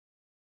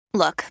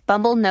Look,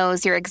 Bumble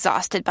knows you're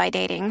exhausted by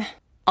dating.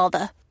 All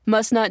the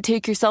must not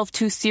take yourself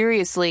too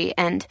seriously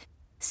and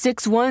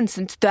 6'1"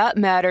 since that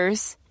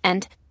matters.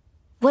 And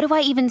what do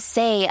I even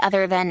say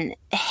other than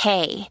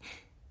hey?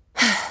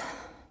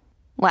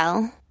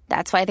 Well,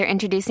 that's why they're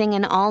introducing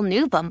an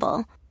all-new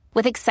Bumble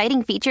with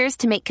exciting features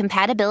to make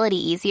compatibility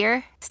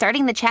easier,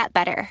 starting the chat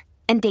better,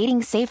 and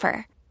dating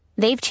safer.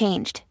 They've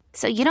changed,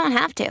 so you don't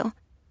have to.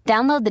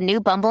 Download the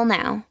new Bumble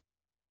now.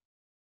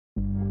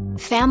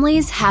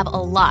 Families have a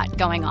lot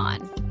going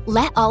on.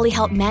 Let Ollie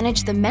help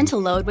manage the mental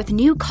load with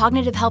new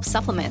cognitive help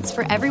supplements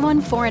for everyone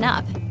 4 and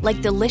up,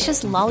 like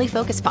delicious Lolly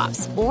Focus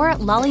Pops or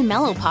Lolly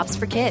Mellow Pops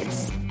for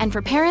kids. And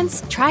for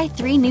parents, try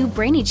 3 new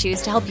Brainy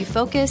Chews to help you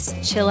focus,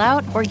 chill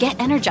out, or get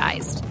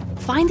energized.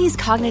 Find these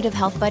cognitive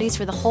health buddies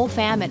for the whole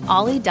fam at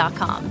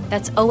ollie.com.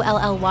 That's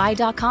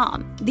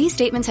OLLY.com. These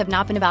statements have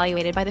not been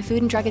evaluated by the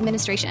Food and Drug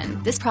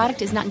Administration. This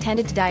product is not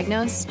intended to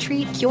diagnose,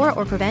 treat, cure,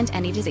 or prevent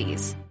any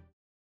disease.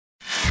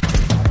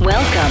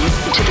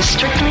 Welcome to the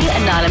Strictly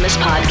Anonymous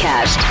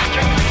Podcast.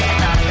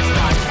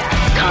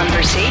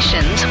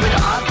 Conversations with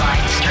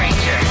online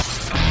strangers.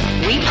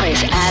 We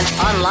place ads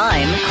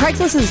online.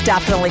 Craigslist is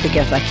definitely the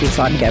gift that keeps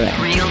on giving.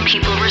 Real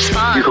people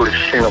respond. You go to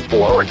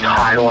Singapore or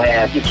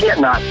Thailand, you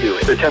can't not do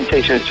it. The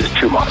temptation is just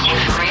too much.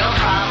 Real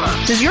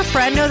problems. Does your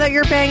friend know that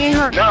you're banging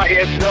her? No, he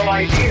has no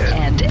idea.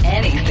 And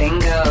anything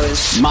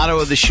goes. Motto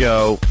of the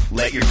show,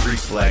 let your Greek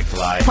flag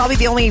fly. Probably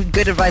the only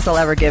good advice I'll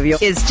ever give you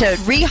is to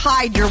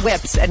re-hide your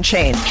whips and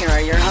chains. Here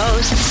are your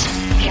hosts,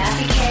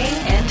 Kathy Kay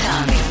and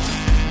Tommy.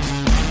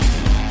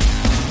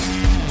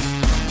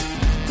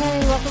 Hey,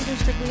 welcome to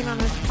Strictly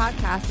Anonymous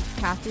Podcast. It's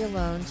Kathy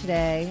alone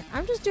today.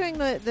 I'm just doing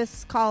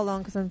this call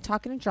alone because I'm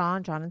talking to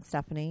John and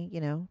Stephanie.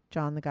 You know,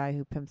 John, the guy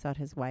who pimps out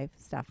his wife,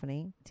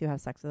 Stephanie, to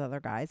have sex with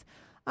other guys.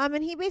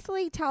 And he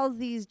basically tells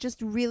these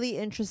just really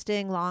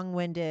interesting,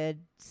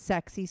 long-winded,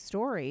 sexy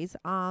stories.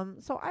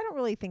 So I don't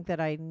really think that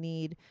I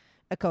need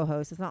a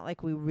co-host. It's not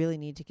like we really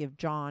need to give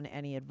John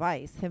any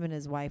advice. Him and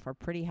his wife are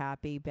pretty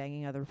happy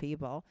banging other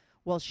people.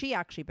 Well, she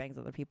actually bangs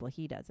other people.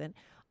 He doesn't.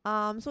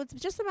 So it's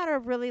just a matter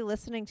of really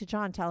listening to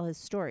John tell his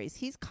stories.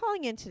 He's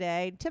calling in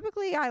today.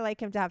 Typically, I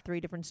like him to have 3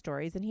 different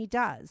stories, and he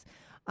does.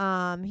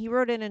 He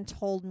wrote in and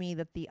told me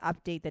that the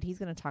update that he's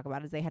going to talk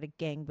about is they had a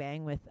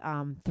gangbang with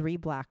 3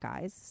 black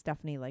guys.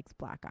 Stephanie likes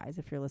black guys,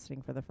 if you're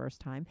listening for the first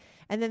time.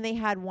 And then they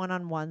had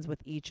one-on-ones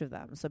with each of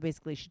them. So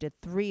basically, she did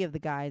 3 of the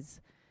guys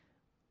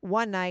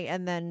one night,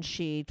 and then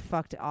she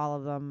fucked all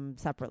of them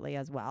separately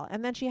as well.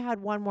 And then she had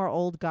one more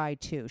old guy,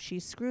 too. She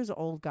screws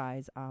old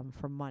guys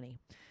for money.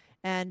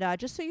 And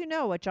just so you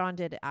know what John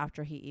did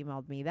after he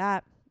emailed me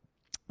that,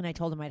 and I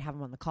told him I'd have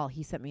him on the call,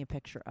 he sent me a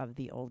picture of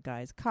the old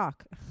guy's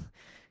cock.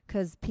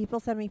 Because people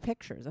send me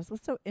pictures. That's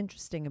what's so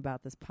interesting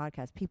about this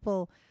podcast.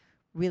 People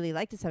really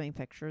like to send me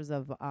pictures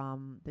of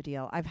the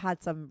deal. I've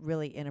had some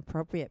really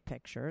inappropriate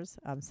pictures.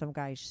 Some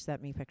guy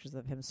sent me pictures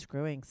of him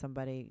screwing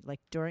somebody like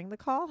during the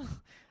call.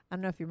 I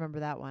don't know if you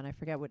remember that one. I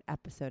forget what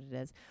episode it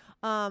is.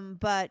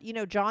 But, you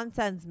know, John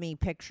sends me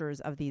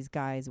pictures of these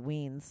guys'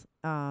 weens.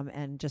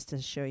 And just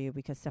to show you,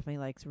 because Stephanie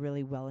likes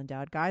really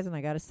well-endowed guys. And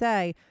I got to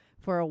say,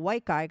 for a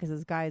white guy, because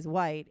this guy's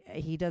white,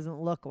 he doesn't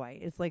look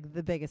white. It's like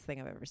the biggest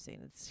thing I've ever seen.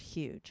 It's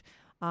huge.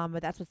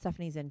 But that's what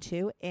Stephanie's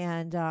into.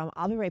 And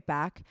I'll be right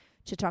back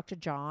to talk to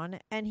John,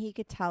 and he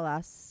could tell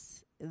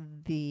us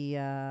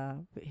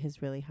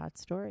his really hot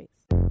stories.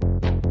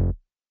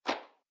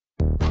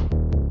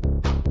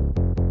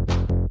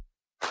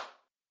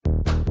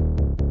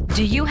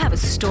 Do you have a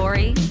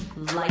story,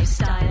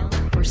 lifestyle,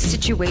 or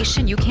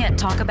situation you can't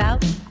talk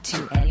about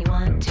to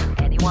anyone?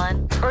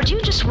 Or do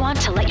you just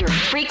want to let your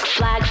freak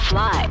flag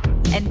fly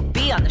And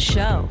be on the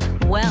show?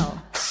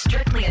 Well,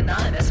 Strictly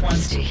Anonymous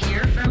wants to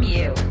hear from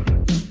you.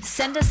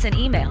 Send us an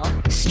email,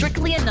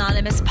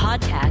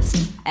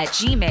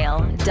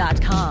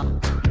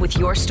 strictlyanonymouspodcast@gmail.com, with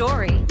your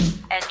story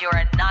and your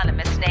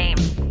anonymous name.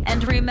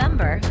 And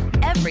remember,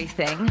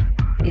 everything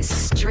is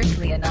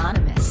strictly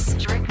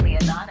anonymous. Strictly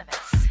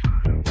Anonymous.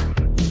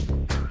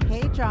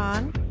 Hey,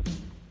 John.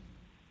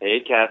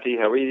 Hey, Kathy,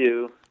 how are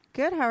you?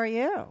 Good. How are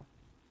you?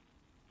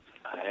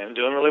 I am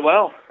doing really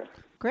well.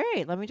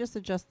 Great. Let me just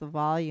adjust the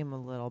volume a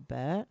little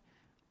bit.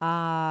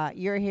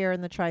 You're here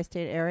in the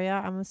tri-state area,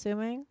 I'm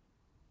assuming?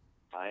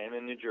 I am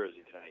in New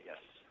Jersey tonight, yes.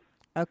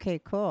 Okay,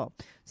 cool.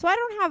 So I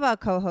don't have a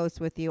co-host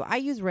with you. I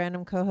use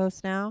random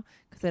co-hosts now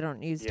because I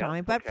don't use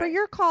Tommy. But for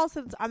your call,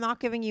 since I'm not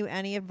giving you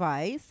any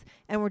advice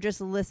and we're just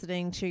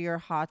listening to your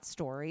hot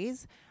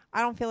stories,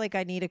 I don't feel like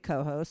I need a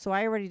co-host. So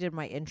I already did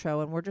my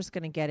intro, and we're just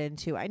going to get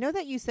into. I know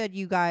that you said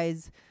you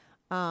guys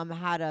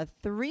had a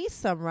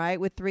threesome, right,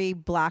 with 3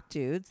 black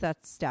dudes.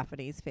 That's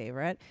Stephanie's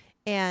favorite.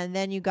 And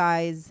then you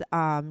guys,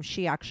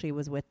 she actually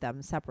was with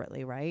them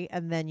separately, right?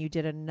 And then you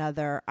did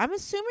another. I'm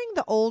assuming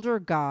the older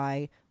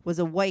guy was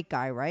a white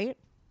guy, right?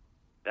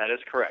 That is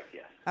correct,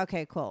 yes.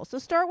 Okay, cool. So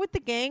start with the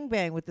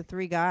gangbang with the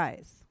 3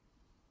 guys.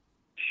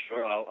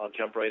 Sure, I'll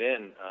jump right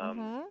in.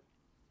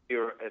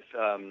 If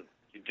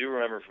you do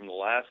remember from the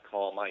last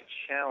call, my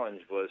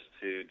challenge was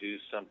to do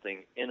something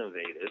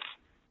innovative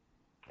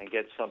and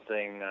get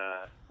something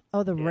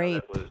Oh, the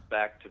rape. That was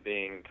back to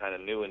being kind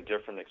of new and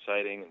different,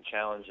 exciting and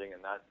challenging,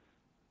 and not.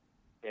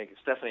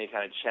 Stephanie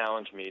kind of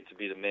challenged me to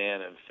be the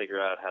man and figure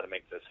out how to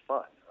make this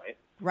fun, right?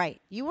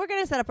 Right. You were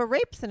going to set up a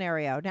rape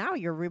scenario. Now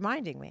you're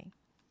reminding me.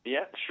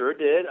 Yeah, sure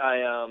did.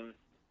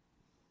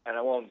 And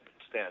I won't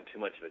stay on too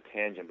much of a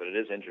tangent, but it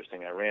is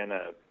interesting. I ran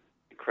a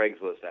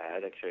Craigslist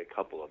ad, actually a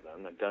couple of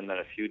them. I've done that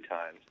a few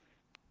times.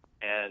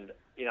 And,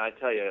 I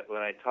tell you,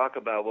 when I talk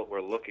about what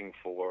we're looking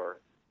for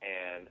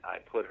and I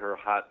put her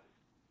hot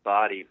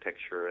body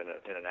picture in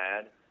an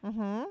ad,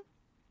 I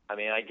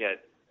mean, I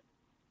get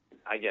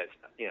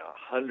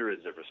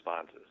hundreds of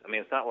responses. I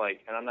mean, it's not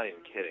like, and I'm not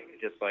even kidding.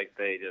 It's just like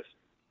they just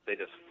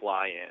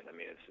fly in. I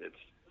mean, it's.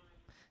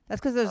 That's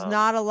because there's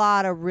not a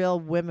lot of real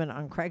women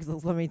on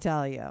Craigslist. Let me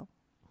tell you.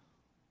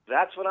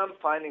 That's what I'm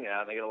finding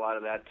out. I get a lot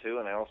of that too,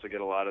 and I also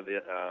get a lot of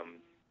the.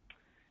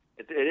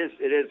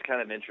 It is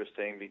kind of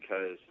interesting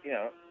because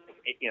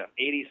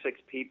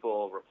 86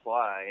 people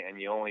reply and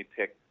you only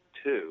pick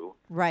 2.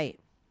 Right.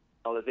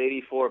 Well, there's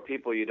 84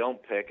 people you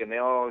don't pick, and they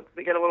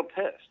get a little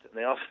pissed,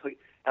 and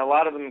and a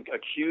lot of them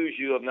accuse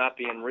you of not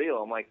being real.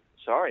 I'm like,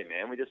 sorry,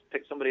 man, we just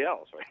picked somebody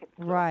else, right?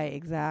 Right.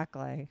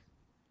 Exactly.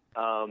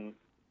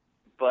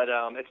 But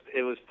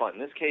it was fun. In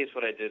this case,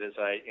 what I did is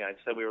I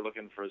said we were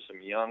looking for some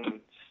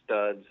young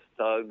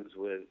thugs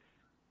with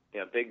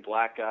big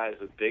black guys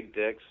with big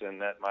dicks,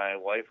 and that my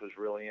wife was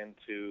really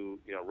into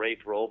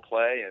rape role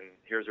play, and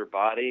here's her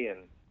body,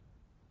 and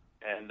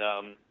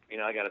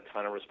I got a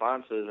ton of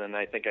responses, and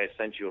I think I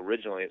sent you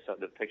originally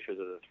the pictures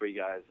of the 3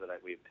 guys that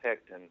we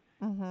picked, and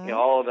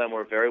all of them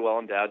were very well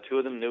endowed. 2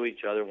 of them knew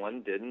each other,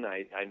 1 didn't.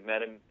 I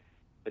met him,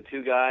 the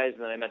 2 guys,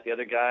 and then I met the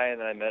other guy, and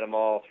then I met them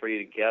all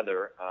 3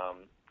 together.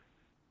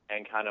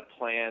 And kind of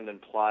planned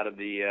and plotted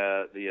the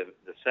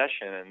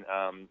session, and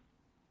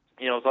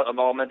it was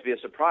all meant to be a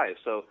surprise.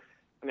 So,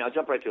 I mean, I'll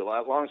jump right to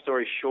it. Long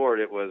story short,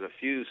 it was a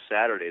few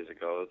Saturdays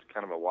ago. It's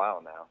kind of a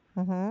while now.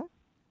 Mm-hmm.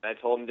 I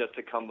told him just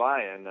to come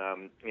by, and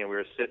we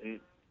were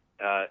sitting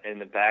in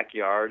the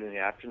backyard in the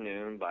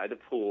afternoon by the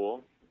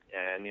pool,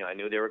 and I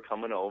knew they were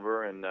coming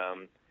over, and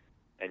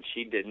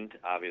she didn't,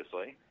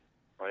 obviously,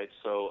 right?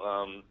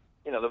 So.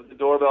 The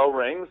doorbell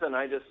rings, and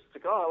I just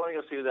think, I want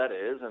to go see who that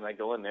is, and I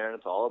go in there, and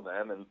it's all of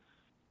them, and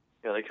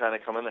they kind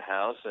of come in the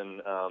house,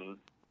 and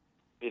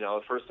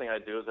the first thing I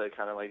do is I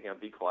kind of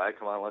be quiet,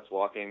 come on, let's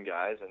walk in,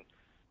 guys, and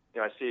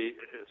I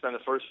spend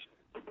the first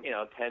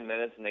 10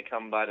 minutes, and they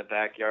come by the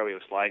backyard. We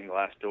have a sliding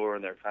glass door,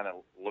 and they're kind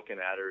of looking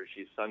at her.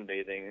 She's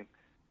sunbathing,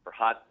 her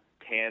hot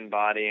tan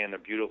body, and her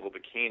beautiful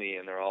bikini,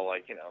 and they're all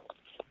like,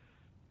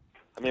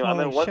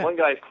 one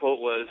guy's quote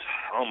was,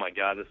 "Oh my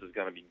God, this is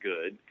going to be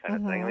good," kind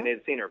of thing. I mean,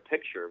 they'd seen her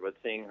picture, but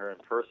seeing her in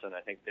person,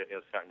 I think it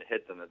was starting to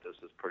hit them that this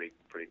is pretty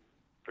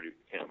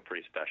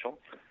special.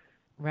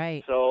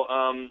 Right. So,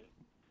 I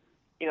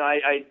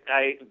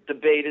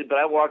debated, but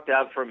I walked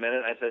out for a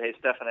minute. I said, "Hey,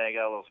 Stephanie, I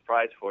got a little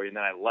surprise for you," and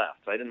then I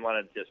left. So I didn't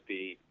want to just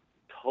be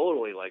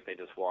totally like they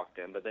just walked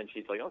in, but then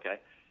she's like, "Okay,"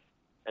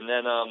 and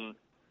then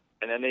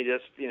they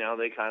just, she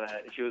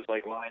was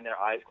like lying there,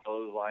 eyes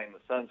closed, lying in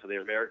the sun. So they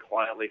very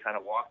quietly kind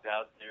of walked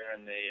out there,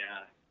 and they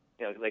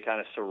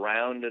kind of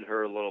surrounded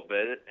her a little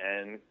bit.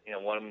 And,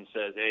 one of them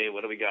says, "Hey,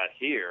 what do we got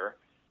here?"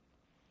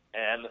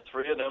 And the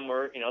 3 of them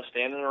were,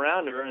 standing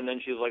around her. And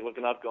then she was like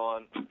looking up,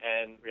 going,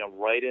 and,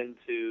 right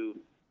into,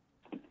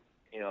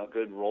 a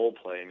good role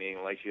play,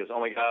 meaning like she goes, "Oh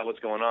my God, what's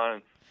going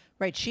on?"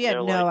 Right. She had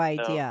no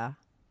idea.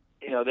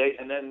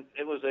 And then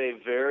it was a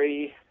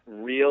very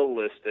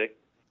realistic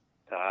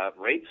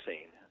rape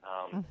scene.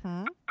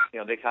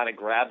 They kind of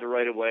grabbed her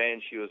right away,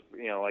 and she was,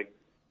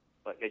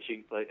 as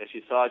she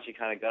saw it, she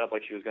kind of got up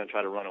like she was going to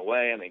try to run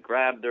away, and they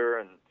grabbed her,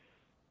 and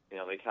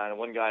they kind of,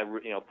 one guy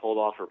pulled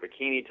off her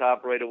bikini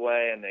top right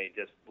away, and they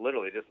just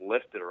literally just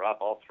lifted her up,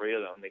 all 3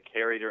 of them. They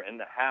carried her in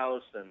the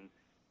house and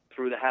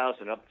through the house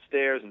and up the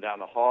stairs and down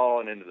the hall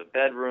and into the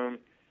bedroom.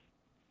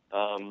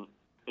 Threw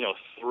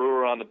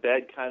her on the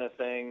bed, kind of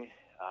thing.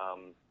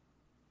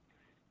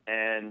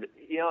 And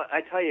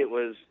I tell you, it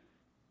was.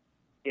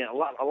 A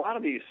lot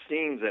of these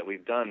scenes that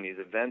we've done, these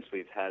events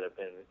we've had have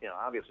been,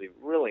 obviously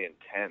really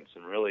intense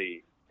and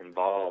really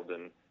involved,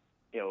 and,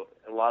 a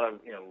lot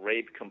of,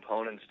 rape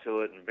components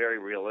to it and very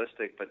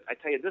realistic. But I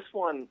tell you, this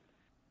one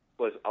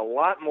was a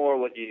lot more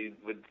what you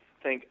would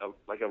think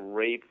like a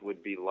rape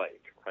would be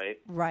like, right?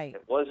 Right.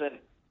 It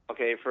wasn't,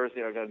 okay, first,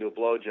 we're going to do a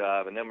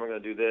blowjob, and then we're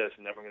going to do this,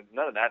 and then we're going to,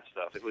 none of that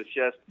stuff. It was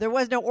just. There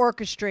was no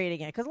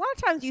orchestrating it. Because a lot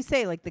of times you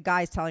say, like, the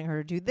guy's telling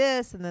her to do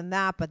this and then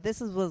that, but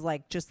this was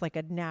like just like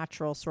a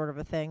natural sort of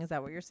a thing. Is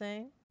that what you're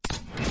saying?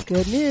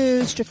 Good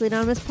news. Strictly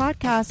Anonymous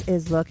Podcast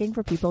is looking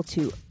for people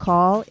to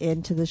call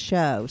into the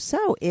show.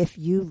 So if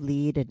you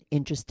lead an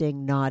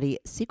interesting, naughty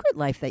secret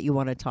life that you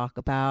want to talk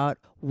about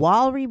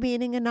while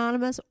remaining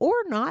anonymous or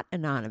not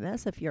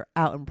anonymous, if you're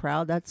out and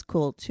proud, that's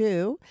cool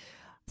too.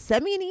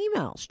 Send me an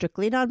email,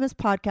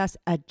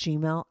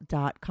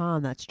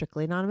 strictlyanonymouspodcast@gmail.com. That's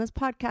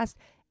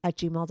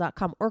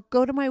strictlyanonymouspodcast@gmail.com. Or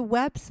go to my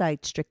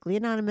website,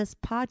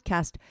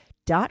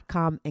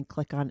 strictlyanonymouspodcast.com, and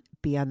click on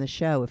Be on the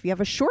Show. If you have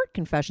a short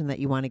confession that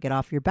you want to get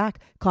off your back,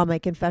 call my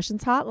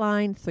confessions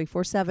hotline,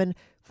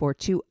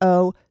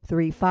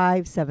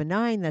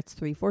 347-420-3579. That's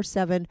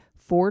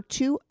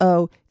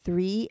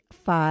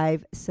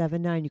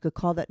 347-420-3579. You could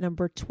call that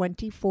number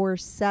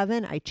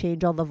 24/7. I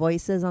change all the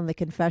voices on the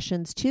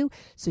confessions too,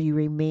 so you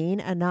remain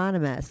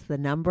anonymous. The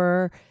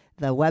number,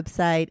 the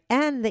website,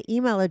 and the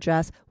email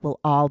address will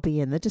all be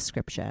in the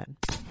description.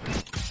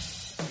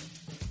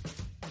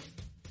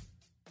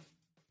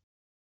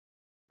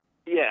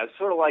 Yeah, it's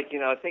sort of like,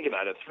 think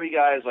about it. Three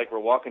guys were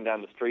walking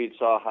down the street,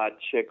 saw a hot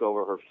chick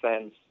over her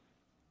fence,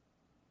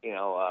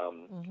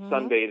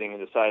 sunbathing,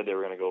 and decided they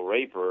were going to go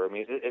rape her. I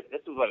mean,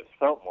 this is what it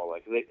felt more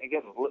like.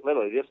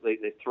 Literally,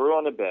 they threw her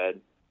on the bed.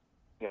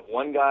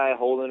 One guy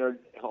holding her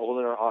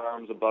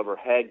arms above her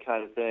head,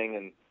 kind of thing,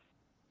 and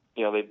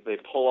they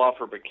pull off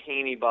her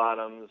bikini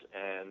bottoms,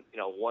 and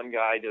one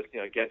guy just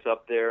gets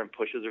up there and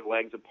pushes her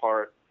legs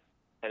apart.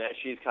 And as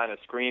she's kind of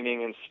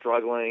screaming and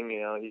struggling,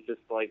 he's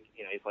just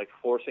he's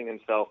forcing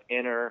himself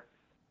in her.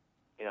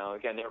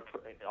 Again,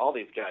 all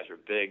these guys are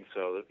big,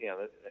 so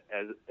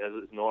as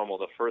is normal,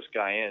 the first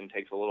guy in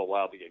takes a little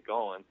while to get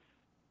going.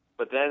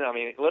 But then, I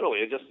mean,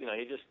 literally, he just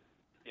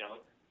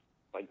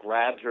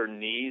grabbed her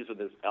knees with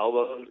his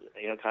elbows,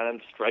 kind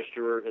of stretched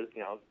her,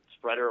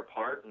 spread her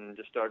apart, and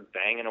just started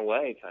banging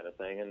away, kind of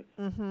thing. And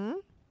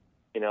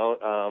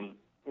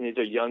these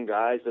are young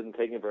guys, didn't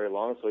take him very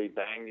long, so he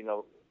banged,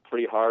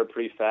 pretty hard,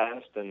 pretty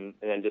fast, and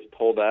then just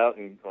pulled out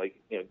and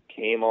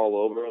came all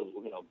over, a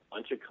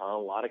bunch of cum, a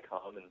lot of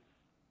cum,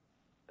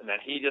 and then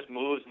he just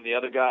moves, and the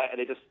other guy, and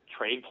they just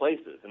trade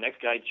places. The next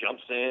guy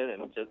jumps in,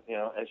 and just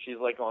and she's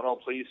like going, "Oh,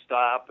 please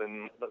stop,"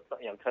 and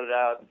cut it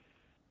out.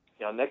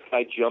 Next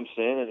guy jumps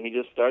in, and he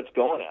just starts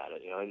going at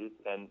it.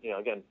 And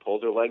again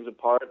pulls her legs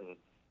apart,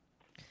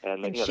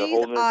 and she's they're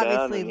holding her down.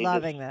 obviously And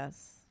loving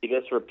this. He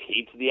just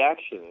repeats the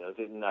action.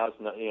 Now it's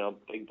not,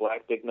 big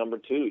black dick number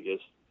two,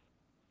 just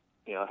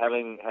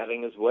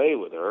having his way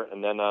with her,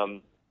 and then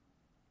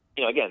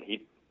again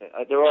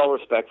they're all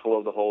respectful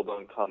of the whole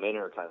 "don't come in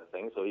her" kind of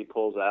thing. So he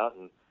pulls out,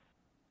 and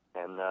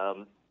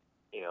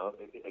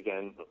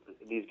again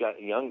these guys,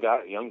 young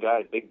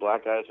guys, big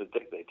black guys with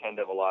dick, they tend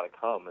to have a lot of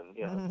cum, and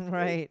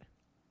right.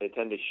 They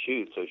tend to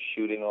shoot, so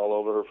shooting all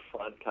over her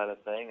front kind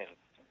of thing,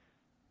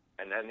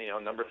 and then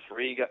number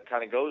three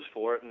kind of goes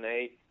for it, and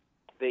they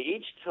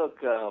each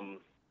took a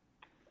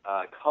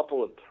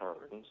couple of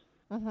turns.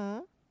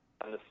 Mm-hmm.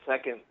 And the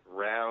second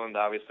round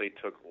obviously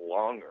took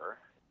longer,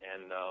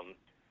 and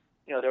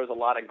there was a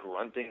lot of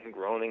grunting and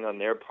groaning on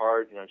their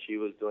part. She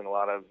was doing a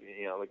lot of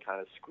the kind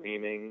of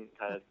screaming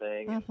kind of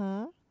thing.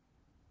 Mm-hmm.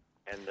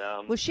 And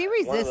was she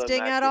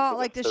resisting at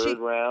all? Did she? Third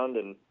round,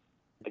 and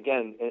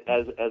again,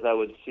 as I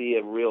would see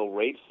a real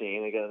rape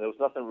scene, again there was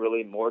nothing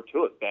really more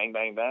to it. Bang,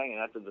 bang, bang, and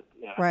after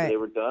they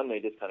were done, they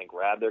just kind of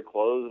grabbed their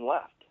clothes and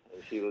left.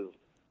 And she was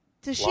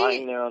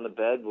lying there on the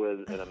bed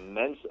with an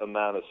immense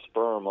amount of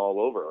sperm all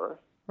over her.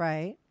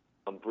 Right.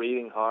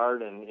 Breathing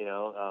hard, and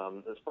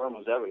the sperm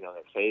was everything on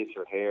her face,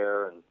 her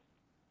hair, and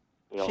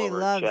she her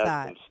loves chest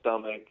that. and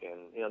stomach,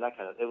 and that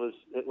kind of. It was.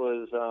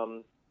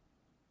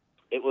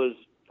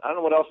 I don't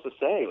know what else to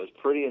say. It was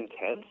pretty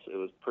intense. It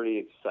was pretty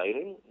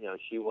exciting.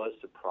 She was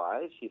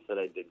surprised. She said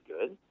I did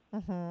good.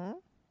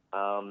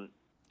 Mm-hmm.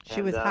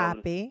 She was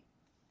happy.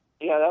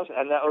 Yeah,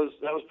 that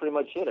was pretty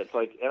much it. It's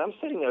like, and I'm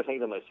sitting there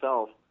thinking to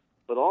myself,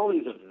 with all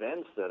these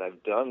events that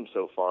I've done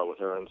so far with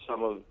her, and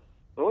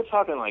we're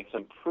talking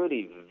some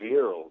pretty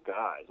virile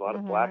guys, a lot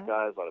of black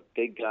guys, a lot of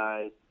big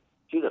guys.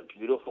 She's a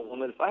beautiful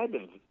woman. If I had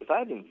been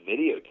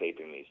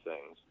videotaping these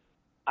things,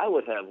 I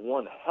would have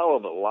one hell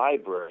of a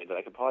library that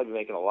I could probably be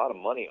making a lot of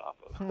money off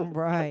of.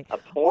 Right. A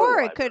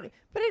porn library.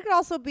 But it could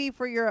also be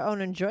for your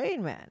own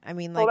enjoyment. I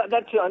mean,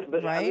 that too.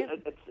 But right? I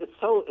mean,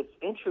 it's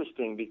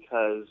interesting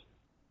because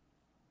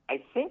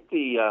I think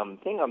the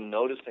thing I'm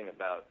noticing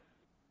about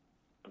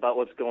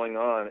what's going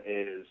on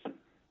is,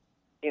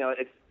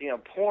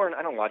 porn.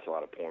 I don't watch a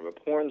lot of porn, but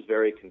porn's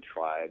very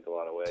contrived a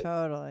lot of ways.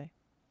 Totally.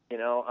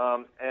 And a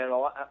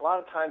lot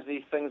of times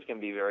these things can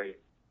be very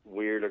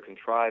weird or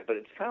contrived, but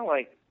it's kind of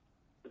like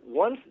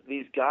once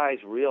these guys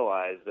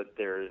realize that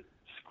they're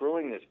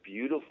screwing this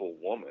beautiful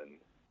woman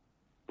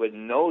with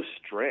no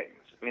strings.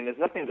 I mean, there's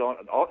nothing going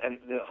on, and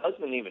the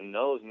husband even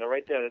knows, and they're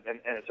right there, and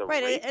it's a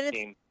rape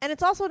scene. And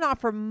it's also not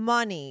for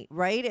money,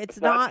 right?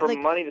 It's not for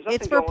money.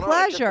 It's for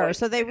pleasure,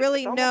 so they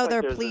really know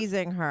they're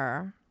pleasing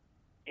her.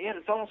 Yeah,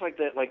 it's almost like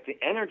the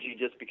energy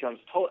just becomes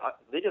total.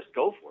 They just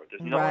go for it.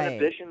 There's no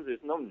inhibitions.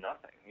 There's no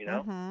nothing,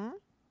 Mm-hmm.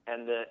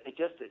 And it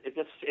just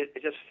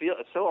feels,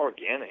 it's so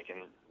organic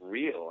and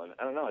real, and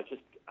I don't know. I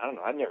don't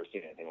know. I've never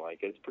seen anything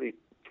like it. It's pretty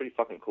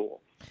fucking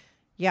cool.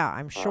 Yeah,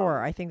 I'm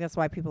sure. I think that's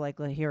why people like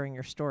hearing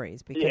your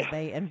stories, because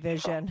they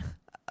envision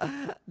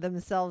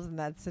themselves in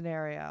that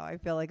scenario. I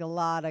feel like a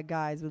lot of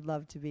guys would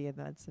love to be in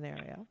that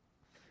scenario.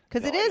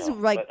 Because it is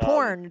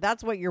porn.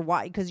 That's what you're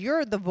watching. Because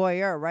you're the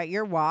voyeur, right?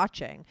 You're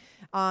watching.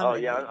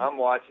 I'm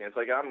watching. It's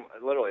like I'm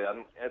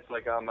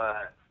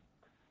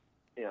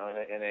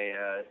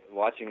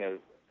watching a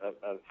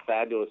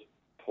fabulous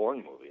porn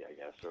movie, I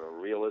guess, or a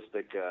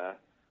realistic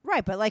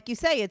Right, but like you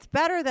say, it's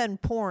better than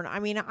porn. I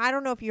mean, I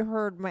don't know if you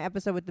heard my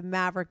episode with the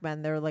Maverick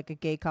Men. They're like a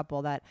gay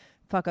couple that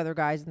fuck other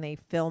guys and they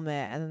film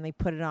it and then they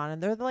put it on.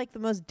 And they're like the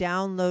most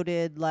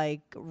downloaded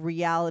like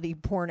reality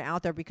porn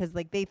out there because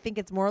like they think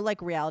it's more like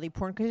reality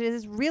porn because it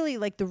is really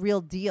like the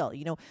real deal.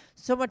 You know,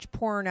 so much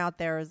porn out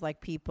there is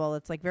like people,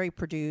 it's like very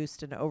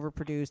produced and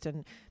overproduced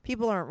and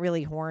people aren't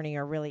really horny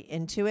or really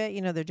into it.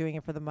 You know, they're doing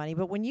it for the money.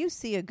 But when you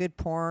see a good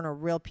porn or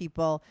real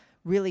people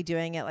really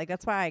doing it, like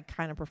that's why I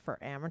kind of prefer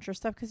amateur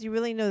stuff because you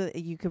really know that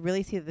you could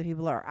really see that the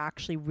people are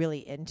actually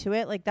really into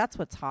it. Like that's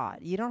what's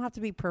hot. You don't have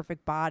to be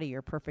perfect body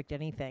or perfect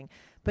anything,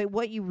 but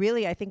what you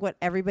really, I think what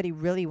everybody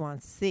really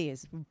wants to see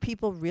is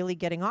people really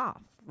getting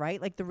off,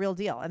 right? Like the real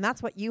deal. And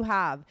that's what you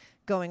have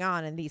going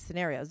on in these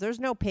scenarios. There's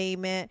no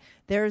payment,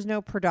 there's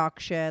no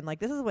production. Like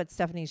this is what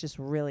Stephanie's just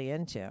really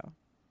into.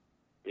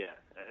 Yeah,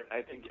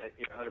 I think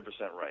you're 100%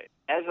 right.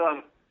 As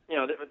you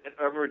know,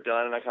 whenever we're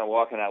done, and I kind of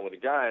walking out with the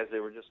guys, they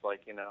were just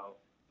like, you know,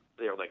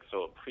 they were like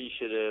so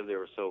appreciative, they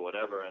were so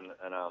whatever, and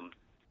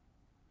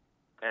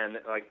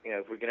like, you know,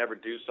 if we can ever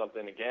do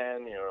something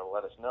again, you know,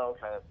 let us know,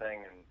 kind of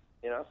thing, and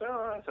you know, so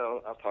all right,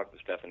 so I'll talk to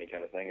Stephanie,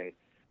 kind of thing,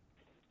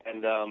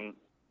 and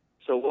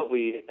so what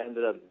we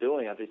ended up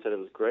doing after he said it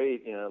was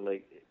great, you know,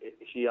 like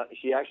she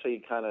actually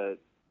kind of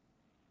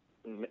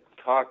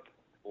talked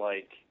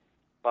like.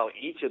 Well,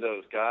 each of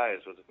those guys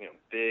was, you know,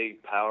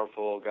 big,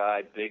 powerful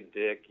guy, big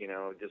dick, you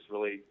know, just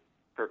really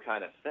her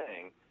kind of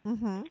thing.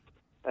 Mm-hmm.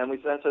 And we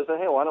said,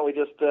 hey, why don't we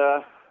just,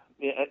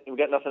 we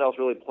got nothing else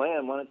really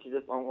planned. Why don't you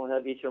just, we'll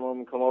have each of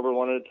them come over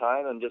one at a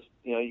time and just,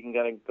 you know, you can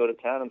kind of go to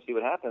town and see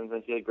what happens.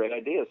 And she had a great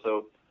idea.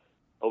 So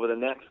over the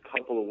next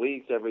couple of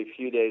weeks, every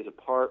few days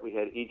apart, we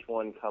had each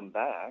one come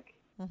back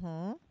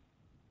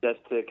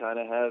just to kind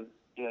of have,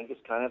 you know,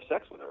 just kind of have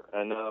sex with her.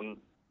 And,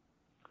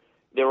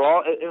 they were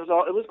all. It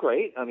was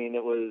great. I mean,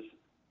 it was.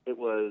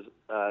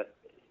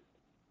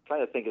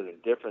 Trying to think of the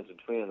difference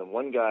between them.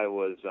 One guy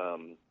was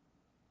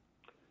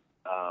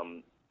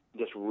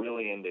just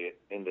really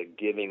into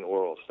giving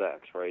oral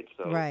sex, right?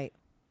 So right.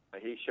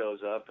 He shows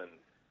up and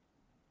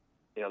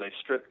you know they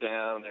strip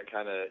down. They're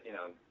kind of you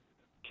know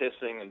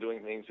kissing and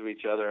doing things to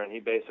each other, and he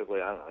basically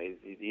I don't know.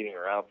 He's eating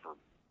her out for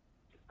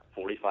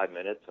 45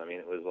 minutes. I mean,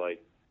 it was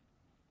like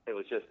it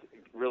was just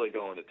really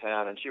going to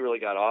town, and she really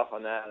got off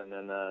on that. And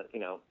then you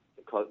know.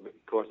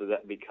 Because of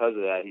that,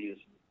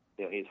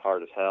 he's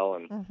hard as hell,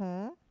 and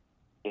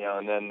you know,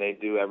 and then they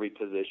do every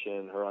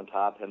position, her on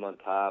top, him on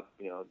top,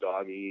 you know,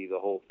 doggy, the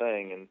whole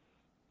thing, and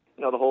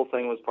you know, the whole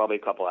thing was probably a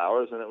couple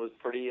hours, and it was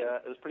pretty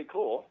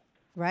cool.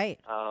 Right.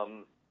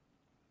 One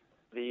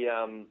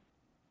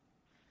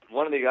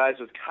of the guys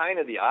was kind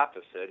of the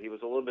opposite. He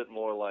was a little bit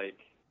more like,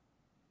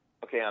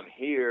 okay, I'm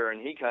here, and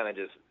he kind of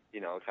just,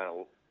 you know, kind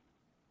of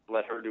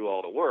let her do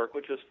all the work,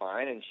 which was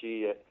fine, and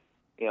she.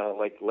 You know,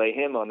 like lay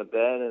him on the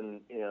bed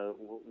and, you know,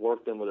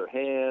 worked him with her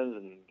hands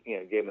and, you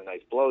know, gave him a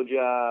nice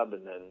blowjob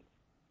and then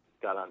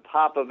got on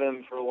top of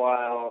him for a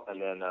while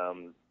and then,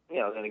 you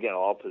know, then again,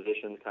 all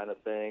positions kind of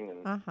thing.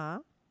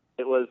 And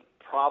it was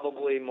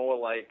probably more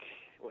like,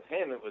 with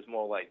him, it was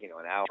more like, you know,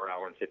 an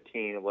hour and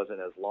 15. It wasn't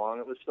as long.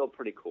 It was still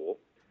pretty cool.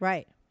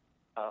 Right.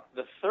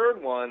 The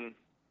third one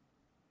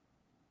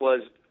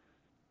was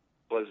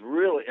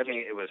really, I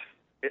mean,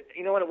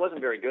 you know what? It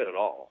wasn't very good at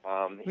all.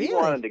 He really?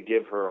 wanted to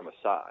give her a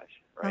massage,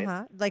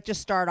 right? Like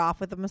just start off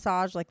with a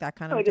massage, like that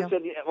kind of deal?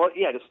 Said,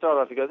 to start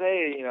off, he goes,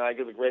 hey, you know, I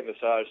give a great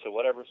massage, so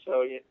whatever.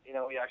 So, you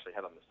know, we actually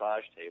had a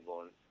massage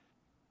table. And,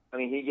 I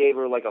mean, he gave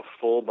her like a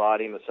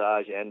full-body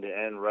massage,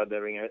 end-to-end, rubbed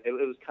everything. It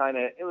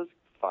was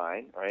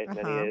fine, right? And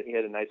then he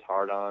had a nice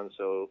hard-on,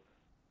 so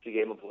she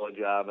gave him a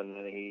blowjob, and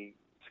then he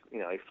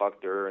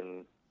fucked her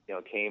and, you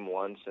know, came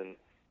once. And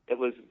it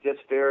was just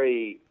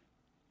very...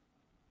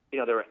 You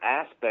know, there were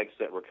aspects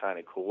that were kind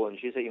of cool, and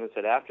she even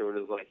said afterward,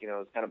 it was like, you know,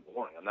 it's kind of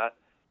boring. I'm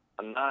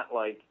not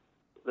like,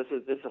 this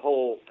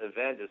whole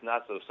event is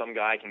not so some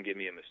guy can give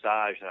me a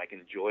massage and I can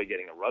enjoy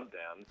getting a rub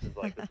down.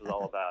 This is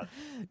all about.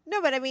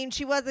 No, but I mean,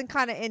 she wasn't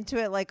kind of into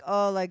it, like,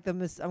 oh, like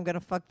I'm gonna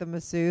fuck the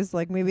masseuse.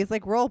 Like maybe it's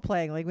like role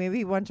playing. Like maybe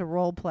he went to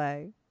role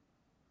play.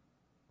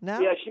 No.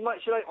 Yeah, she might.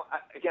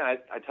 Again,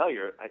 I tell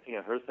you, I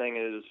think her thing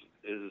is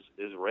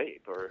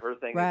rape, or her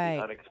thing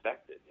is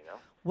unexpected. You know.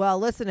 Well,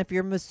 listen, if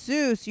you're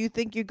masseuse, you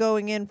think you're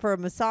going in for a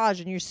massage,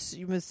 and your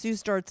masseuse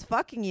starts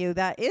fucking you.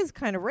 That is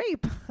kind of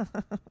rape.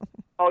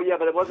 Oh yeah,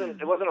 but it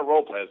wasn't a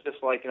role play. It's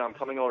just like, you know, I'm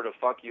coming over to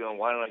fuck you, and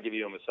why don't I give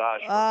you a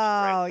massage?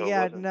 Oh so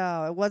yeah,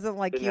 no, it wasn't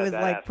like he was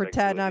like,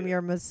 pretend I'm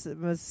your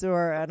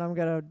masseur, and I'm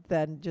gonna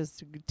then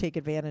just take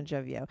advantage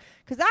of you.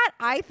 Because that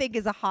I think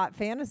is a hot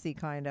fantasy,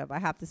 kind of. I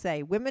have to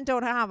say, women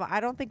don't have. I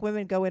don't think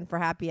women go in for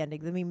happy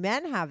endings. I mean,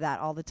 men have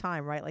that all the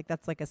time, right? Like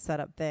that's like a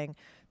setup thing.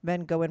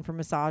 Men go in for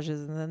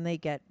massages, and then they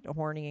get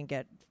horny and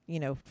get, you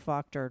know,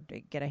 fucked or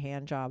get a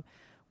hand job.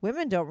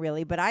 Women don't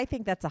really, but I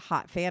think that's a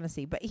hot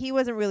fantasy. But he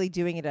wasn't really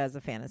doing it as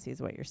a fantasy, is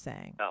what you're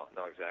saying. No,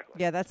 exactly.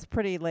 Yeah, that's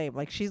pretty lame.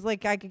 Like, she's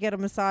like, I could get a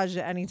massage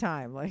at any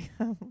time. Like,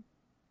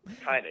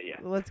 kind of, yeah.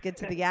 Let's get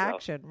to the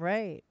action,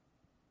 right?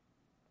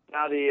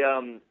 Now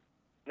the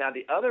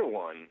other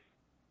one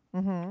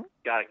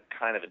got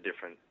kind of a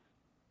different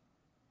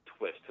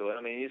twist to it.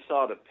 I mean, you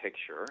saw the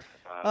picture.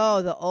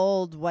 The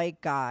old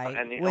white guy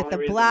and the with only the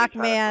reason black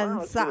we tried to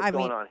man's. see what's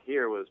going on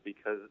here was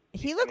because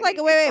he looked I mean,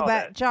 like wait, saw but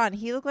that. John,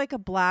 he looked like a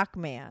black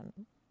man.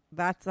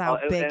 That's how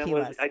big he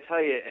was. I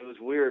tell you, it was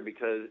weird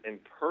because in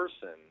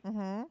person,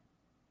 Mm-hmm.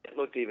 it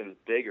looked even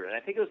bigger, and I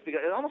think it was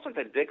because it almost looked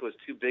like the dick was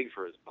too big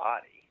for his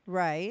body.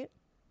 Right.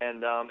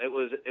 And it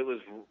was.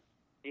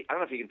 I don't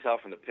know if you can tell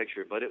from the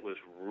picture, but it was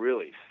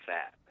really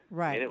fat.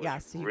 Right. I mean, it was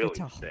yes, you really could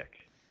tell.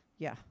 thick.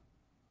 Yeah.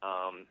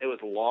 It was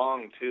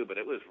long too, but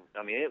it was.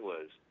 I mean, it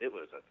was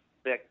a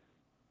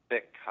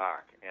thick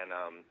cock, and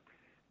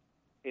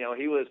you know,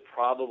 he was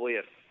probably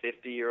a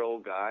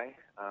 50-year-old guy.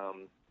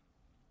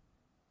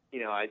 You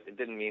know, it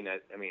didn't mean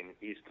that. I mean,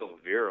 he's still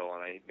virile,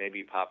 and maybe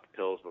he popped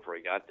pills before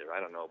he got there. I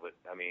don't know, but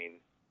I mean,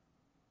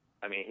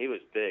 he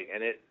was big,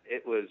 and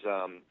it was.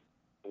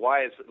 Why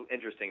it's an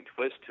interesting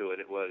twist to it.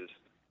 It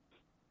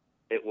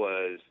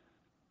was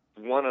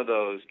one of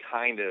those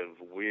kind of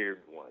weird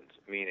ones,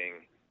 meaning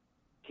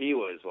he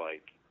was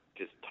like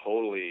just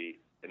totally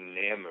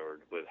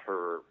enamored with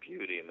her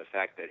beauty and the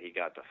fact that he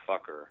got to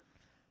fuck her.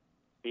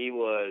 He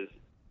was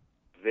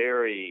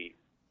very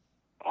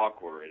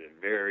awkward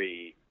and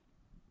very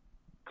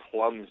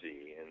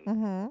clumsy. And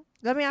Mm-hmm.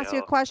 Let me ask you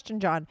a question,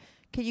 John.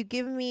 Can you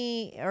give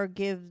me or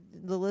give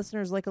the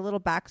listeners like a little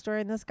backstory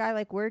on this guy?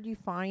 Like, where did you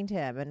find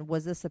him, and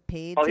was this a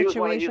paid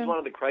situation? He was one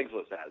of the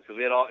Craigslist ads because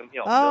we had all a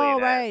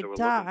million right. ads.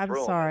 So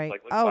I'm sorry.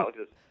 Like, wow, look at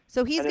this.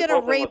 So he's and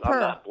going to rape her. I'm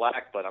not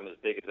black, but I'm as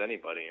big as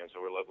anybody, and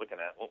so we're looking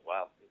at, oh,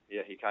 wow,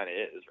 yeah, he kind of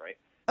is, right?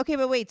 Okay,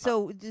 but wait.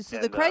 So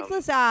the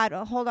Craigslist ad.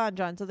 Hold on,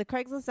 John. So the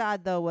Craigslist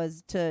ad though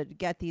was to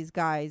get these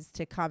guys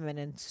to come in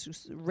and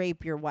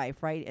rape your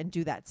wife, right? And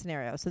do that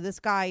scenario. So this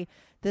guy,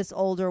 this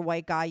older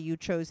white guy, you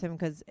chose him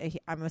because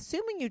I'm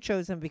assuming you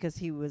chose him because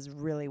he was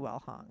really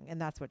well hung,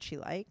 and that's what she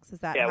likes. Is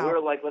that? Yeah, we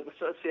were like, let's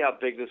see how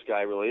big this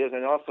guy really is.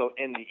 And also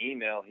in the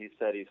email, he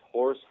said he's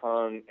horse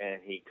hung and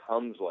he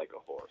comes like a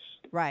horse.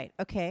 Right.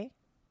 Okay.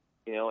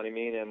 You know what I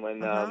mean? And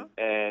when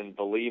and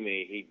believe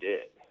me, he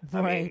did.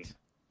 Right.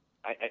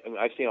 I mean,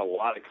 I've seen a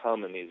lot of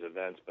cum in these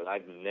events, but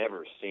I've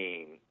never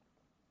seen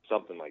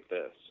something like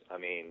this. I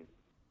mean,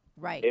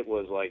 right. It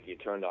was like you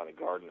turned on a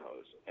garden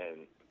hose,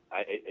 and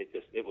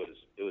it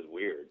was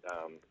weird.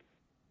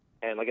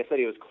 And like I said,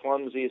 he was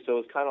clumsy, so it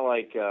was kind of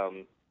like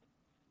you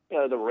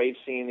know, the rape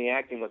scene. The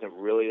acting wasn't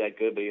really that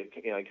good, but he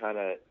kind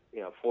of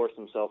forced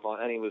himself on,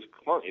 and he was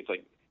clumsy. It's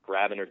like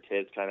grabbing her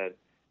tits, kind of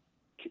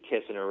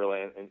kissing her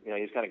really, and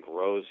he's kind of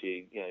gross.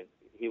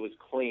 He was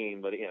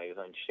clean, but he was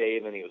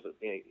unshaven. He was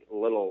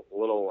little.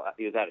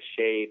 He was out of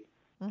shape.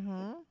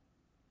 Mm-hmm.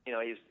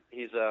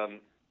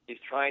 He's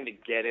trying to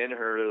get in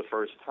her the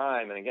first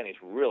time, and again, he's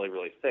really,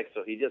 really thick.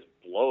 So he just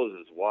blows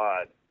his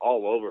wad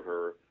all over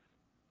her,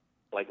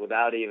 like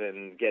without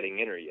even getting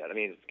in her yet. I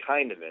mean, it's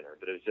kind of in her,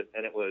 but it was just,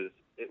 and it was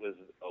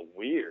a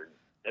weird.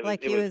 It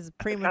was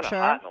premature. Kind of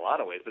hot in a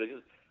lot of ways, but it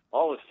just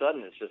all of a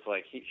sudden it's just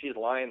like she's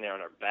lying there on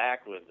her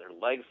back with her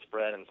legs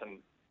spread, and some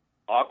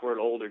awkward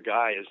older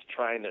guy is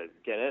trying to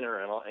get in her,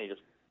 and he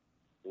just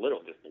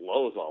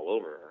blows all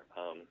over her.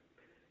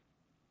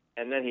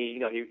 And then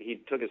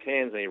he took his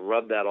hands and he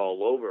rubbed that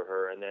all over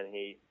her, and then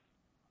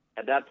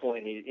at that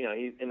point he's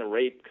in the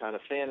rape kind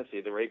of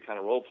fantasy, the rape kind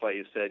of role play.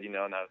 He said,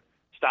 now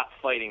stop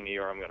fighting me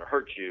or I'm going to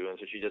hurt you. And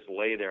so she just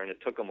lay there, and it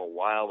took him a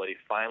while, but he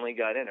finally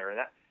got in her, and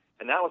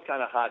that was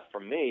kind of hot for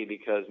me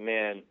because,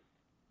 man,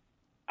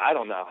 I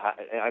don't know how.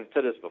 I've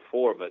said this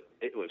before, but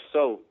it was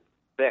so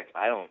thick.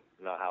 I don't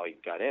know how he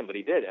got in, but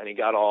he did, and he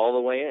got all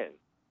the way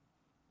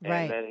in.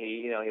 Right. And then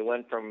he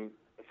went from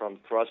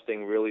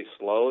thrusting really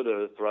slow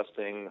to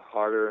thrusting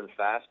harder and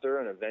faster,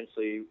 and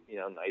eventually,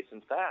 nice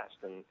and fast.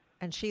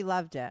 And she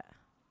loved it.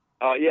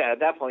 Oh yeah, at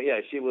that point,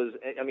 yeah, she was.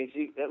 I mean,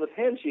 with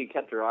him, she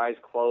kept her eyes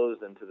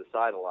closed and to the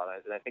side a lot,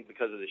 and I think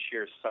because of the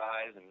sheer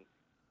size, and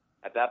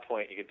at that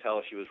point, you could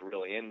tell she was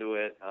really into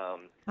it.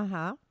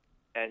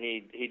 And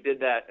he did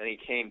that, and he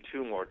came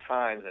 2 more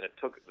times, and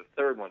the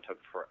third one took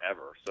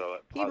forever. So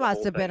he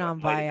must have been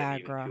on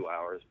Viagra. 2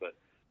 hours, but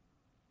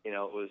it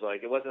was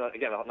like, it wasn't,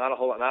 again, not a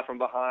whole lot, not from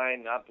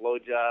behind, not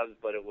blowjobs,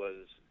 but it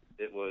was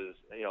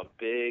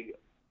big,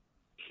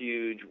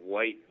 huge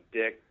white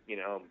dick,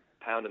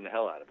 pounding the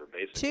hell out of her,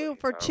 basically.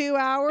 For 2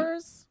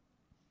 hours?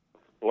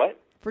 What?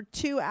 For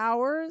 2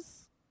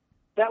 hours?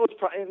 That was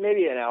probably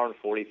maybe an hour and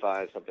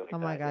 45, something like that. Oh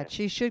my God, yeah.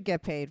 she should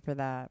get paid for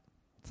that.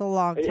 It's a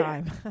long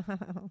time.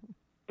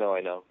 No,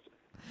 I know.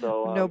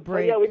 So no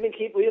break. Yeah, we've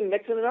been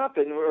mixing it up,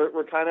 and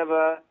we're kind of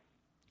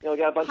we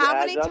got a bunch of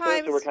ads out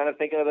there, so we're kind of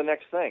thinking of the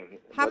next thing.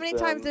 How many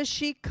times does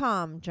she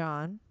come,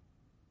 John?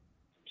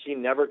 She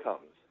never comes.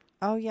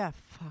 Oh yeah,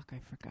 fuck, I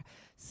forgot.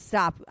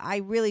 Stop. I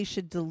really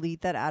should delete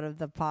that out of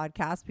the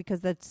podcast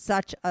because that's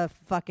such a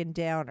fucking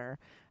downer.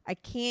 I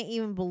can't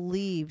even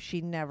believe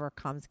she never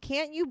comes.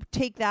 Can't you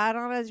take that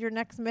on as your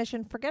next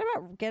mission? Forget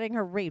about getting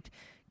her raped.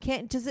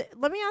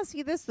 Let me ask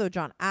you this though,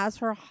 John, as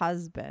her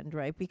husband,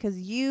 right? Because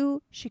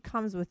she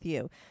comes with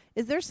you.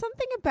 Is there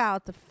something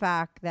about the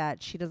fact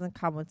that she doesn't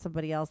come with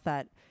somebody else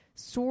that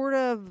sort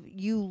of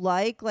you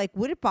like? Like,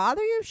 would it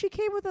bother you if she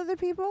came with other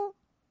people?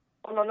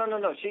 Oh,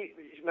 no.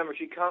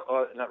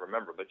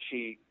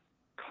 She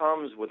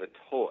comes with a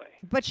toy.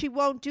 But she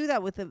won't do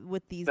that with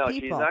these no,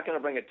 people. No, she's not going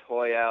to bring a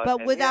toy out.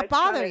 But would that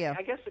bother you?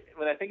 I guess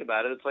when I think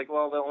about it, it's like,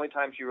 well, the only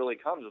time she really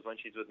comes is when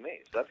she's with me.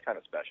 So that's kind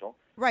of special.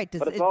 Right.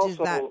 Does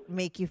that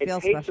make you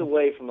feel special? It takes special?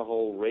 away from the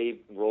whole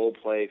role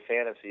play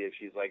fantasy if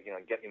she's like,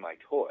 get me my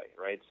toy,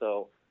 right?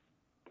 So,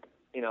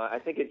 I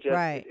think it just,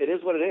 it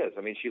is what it is.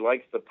 I mean, she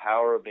likes the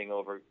power of being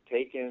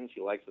overtaken.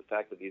 She likes the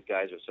fact that these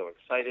guys are so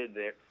excited.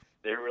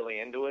 They're really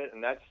into it,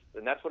 and that's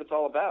what it's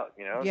all about,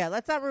 Yeah,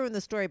 let's not ruin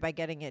the story by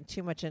getting it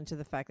too much into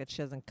the fact that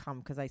she doesn't come,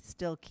 because I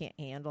still can't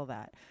handle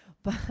that.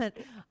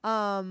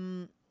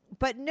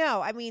 But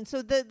no, I mean,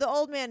 so the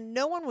old man,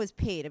 no one was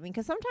paid. I mean,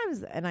 because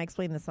sometimes, and I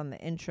explained this on the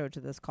intro to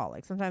this call,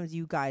 like sometimes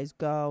you guys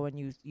go and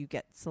you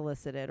get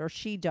solicited, or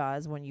she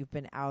does when you've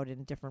been out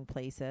in different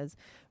places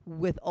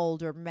with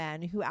older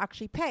men who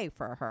actually pay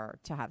for her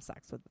to have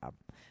sex with them.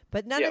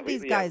 But none of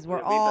these guys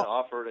were all... We've been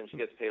offered, and she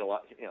gets paid a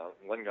lot.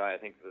 One guy, I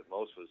think the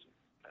most was,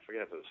 I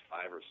forget if it was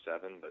 5 or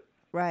 7, but...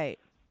 Right.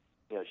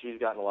 She's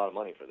gotten a lot of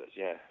money for this,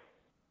 yeah.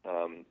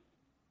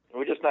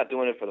 We're just not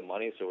doing it for the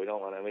money, so we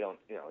don't...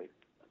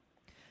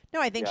 No,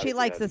 I think she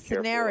likes the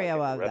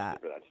scenario of that.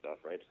 For that stuff,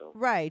 right? So.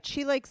 Right.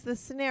 She likes the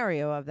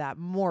scenario of that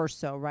more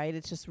so, right?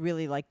 It's just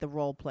really like the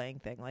role-playing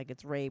thing, like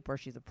it's rape or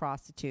she's a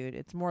prostitute.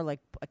 It's more like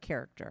a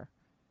character.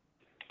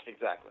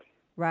 Exactly.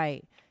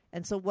 Right.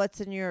 And so what's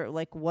in your,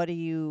 like, what are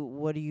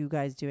you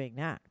guys doing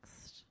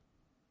next?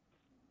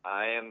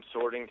 I am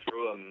sorting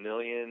through 1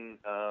 million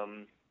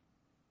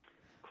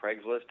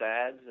Craigslist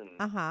ads.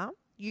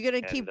 You're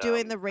going to keep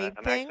doing the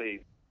rape thing?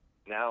 Actually,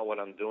 now what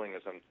I'm doing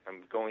is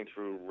I'm going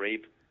through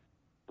rape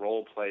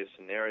role play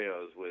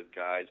scenarios with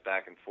guys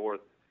back and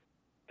forth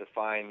to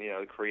find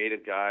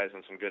creative guys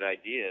and some good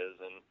ideas.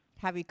 And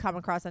have you come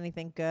across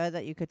anything good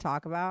that you could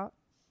talk about?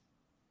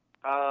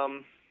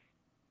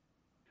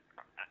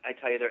 I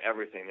tell you, they're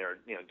everything. They're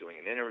doing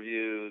an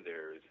interview.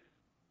 There's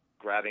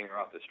grabbing her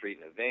off the street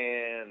in a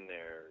van.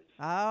 There's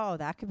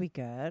that could be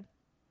good.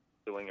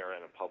 Doing her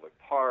in a public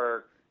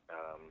park.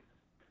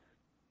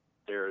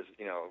 There's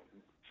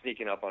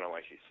sneaking up on her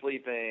while she's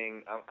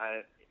sleeping.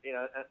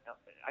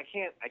 I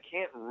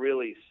can't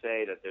really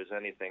say that there's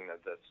anything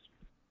that's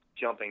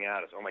jumping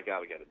out as, oh my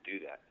God, we got to do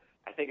that.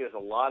 I think there's a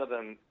lot of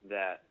them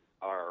that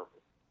are,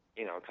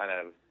 kind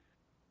of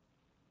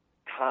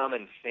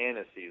common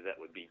fantasies that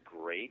would be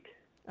great.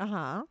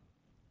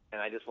 And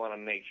I just want to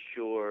make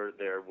sure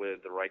they're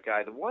with the right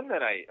guy. The one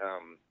that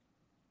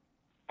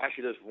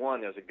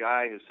there's a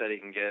guy who said he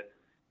can get,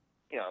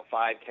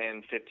 5,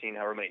 10, 15,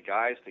 however many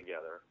guys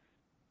together,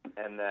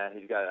 and that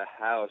he's got a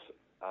house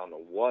on the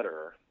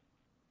water.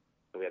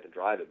 So we have to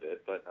drive a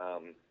bit, but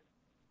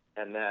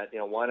and that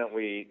why don't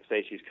we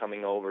say she's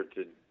coming over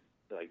to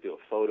do a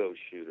photo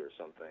shoot or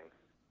something,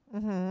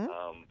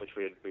 which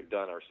we've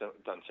done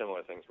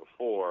similar things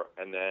before,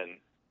 and then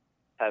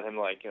have him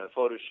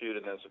photo shoot,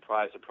 and then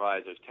surprise,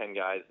 there's 10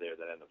 guys there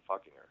that end up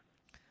fucking her.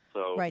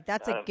 So right,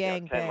 that's a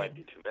gangbang. 10 might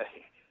be too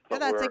many. No,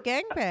 that's a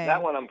gangbang.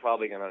 That one I'm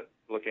probably gonna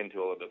look into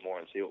a little bit more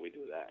and see what we do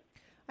with that.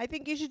 I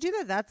think you should do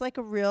that. That's like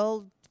a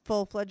real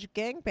full-fledged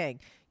gangbang.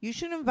 You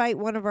should invite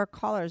one of our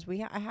callers.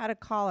 I had a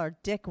caller,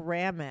 Dick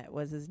Ramett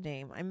was his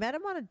name. I met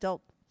him on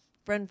Adult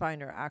Friend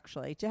Finder,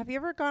 actually. Have you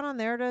ever gone on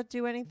there to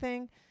do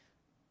anything?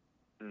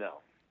 No.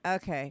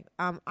 Okay.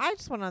 I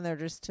just went on there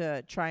just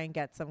to try and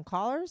get some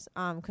callers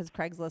because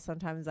Craigslist,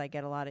 sometimes I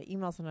get a lot of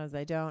emails, sometimes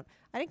I don't.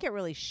 I didn't get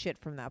really shit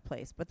from that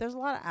place, but there's a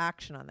lot of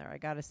action on there, I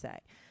got to say.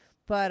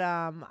 But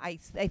I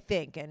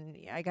think, and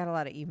I got a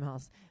lot of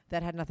emails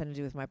that had nothing to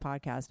do with my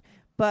podcast,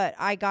 but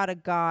I got a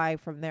guy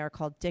from there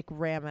called Dick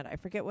Ramett. I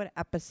forget what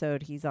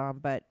episode he's on,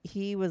 but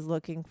he was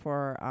looking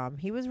for,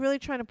 he was really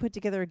trying to put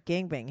together a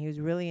gangbang. He was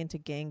really into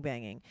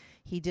gangbanging.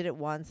 He did it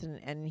once,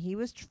 and he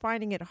was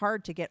finding it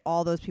hard to get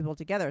all those people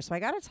together. So I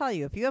got to tell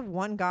you, if you have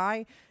one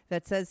guy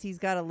that says he's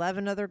got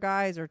 11 other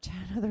guys or 10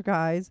 other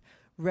guys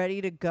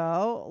ready to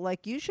go,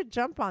 like, you should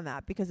jump on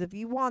that, because if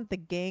you want the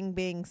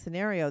gangbang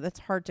scenario, that's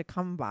hard to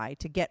come by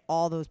to get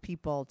all those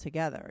people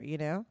together,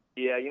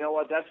 Yeah, you know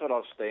what? That's what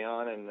I'll stay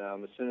on, and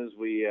as soon as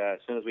we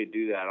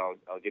do that,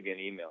 I'll give you an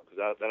email,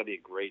 because that'll be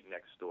a great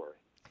next story.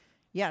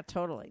 Yeah,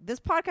 totally.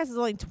 This podcast is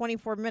only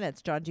 24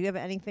 minutes, John. Do you have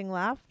anything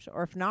left?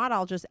 Or if not,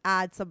 I'll just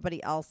add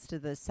somebody else to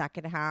the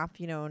second half,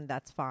 and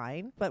that's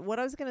fine. But what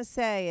I was going to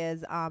say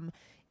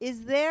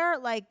is there,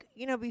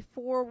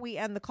 before we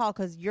end the call,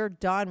 because you're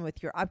done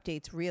with your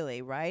updates,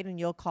 really, right? And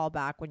you'll call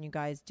back when you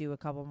guys do a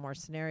couple more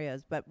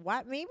scenarios. But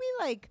where do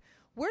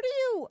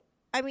you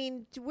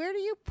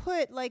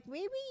put,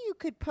 maybe you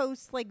could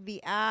post,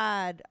 the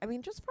ad. I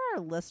mean, just for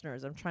our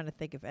listeners, I'm trying to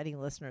think if any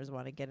listeners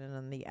want to get in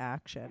on the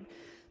action.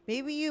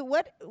 Maybe you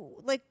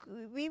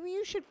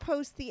should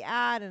post the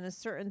ad in a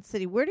certain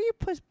city. Where do you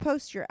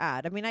post your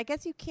ad? I mean, I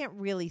guess you can't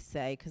really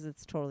say because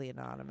it's totally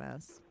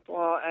anonymous.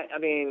 Well, I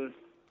mean,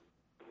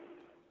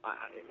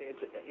 it's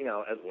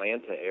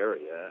Atlanta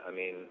area. I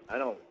mean, I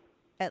don't.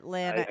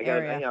 Atlanta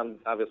area. I'm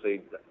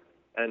obviously,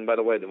 and by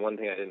the way, the one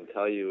thing I didn't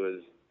tell you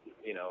is,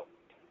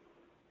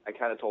 I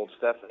kind of told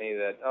Stephanie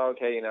that,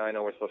 okay, I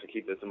know we're supposed to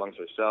keep this amongst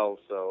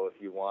ourselves, so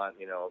if you want,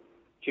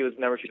 she was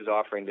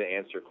offering to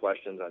answer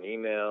questions on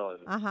email.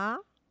 And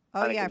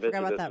Oh, yeah, I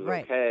forgot about that,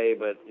 right. Okay,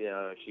 but,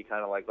 she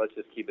kind of let's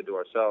just keep it to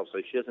ourselves. So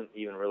she doesn't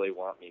even really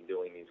want me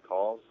doing these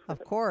calls.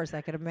 Of course,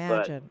 I could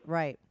imagine.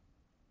 Right.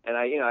 And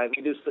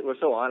we're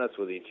so honest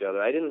with each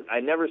other. I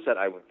never said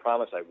I would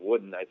promise I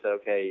wouldn't. I said,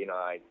 okay,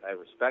 I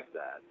respect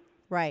that.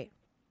 Right.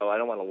 So I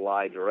don't want to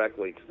lie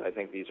directly because I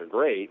think these are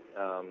great.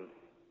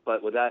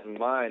 But with that in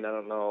mind, I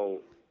don't know.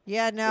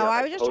 Yeah, no,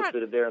 I was just trying.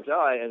 Posted it there and said,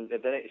 and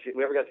then if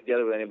we ever got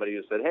together with anybody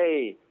who said,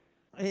 hey,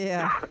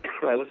 yeah,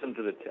 I listened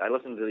to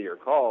your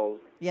calls.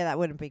 Yeah, that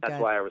wouldn't be good.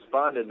 That's why I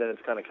responded. Then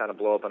it's kind of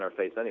blow up in our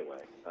face anyway.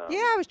 Yeah,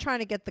 I was trying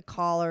to get the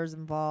callers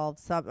involved.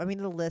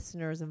 The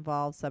listeners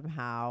involved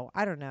somehow.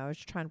 I don't know. I was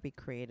just trying to be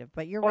creative.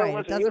 But you're right.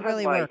 Listen, it doesn't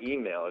really work. You have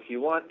my email. If you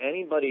want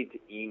anybody to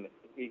email,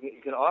 you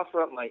can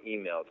offer up my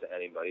email to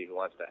anybody who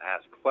wants to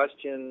ask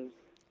questions.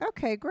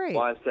 Okay, great.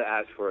 Wants to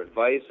ask for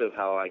advice of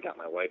how I got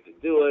my wife to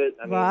do it.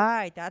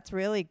 Right, that's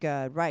really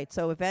good. Right,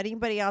 so if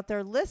anybody out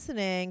there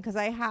listening, because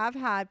I have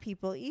had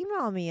people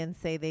email me and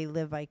say they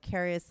live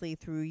vicariously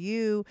through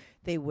you,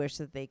 they wish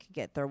that they could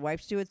get their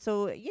wife to do it.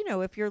 So,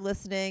 if you're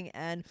listening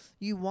and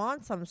you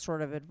want some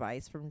sort of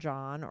advice from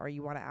John or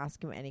you want to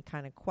ask him any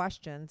kind of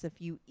questions,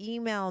 if you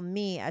email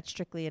me at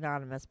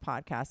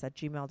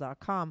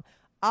strictlyanonymouspodcast@gmail.com,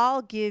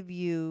 I'll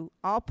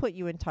put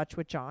you in touch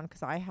with John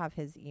because I have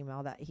his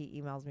email that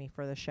he emails me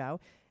for the show,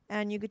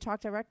 and you could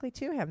talk directly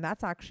to him.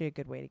 That's actually a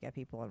good way to get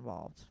people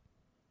involved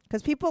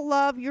because people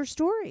love your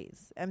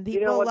stories and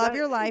people love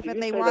your life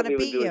and they want to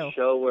beat you. Do a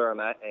show where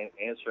I'm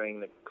answering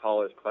the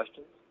callers'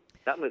 questions.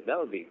 That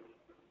would be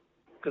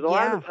because a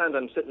lot of the times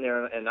I'm sitting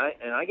there and I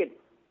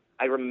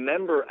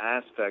remember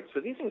aspects. So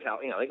these things,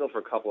 they go for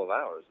a couple of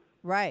hours,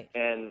 right?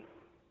 And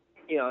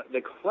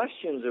the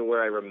questions are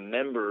where I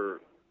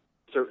remember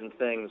certain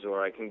things,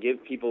 or I can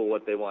give people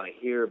what they want to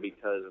hear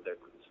because of their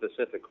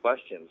specific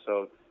questions.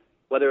 So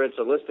whether it's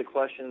a list of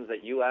questions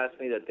that you asked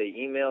me that they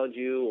emailed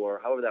you or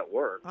however that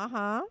works,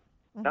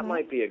 that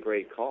might be a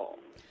great call.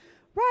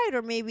 Right,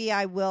 or maybe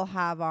I will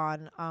have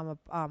on a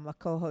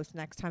co-host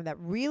next time that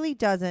really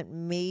doesn't.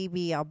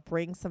 Maybe I'll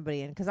bring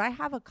somebody in because I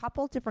have a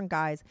couple different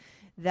guys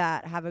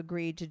that have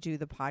agreed to do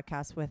the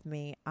podcast with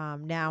me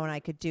now, and I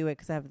could do it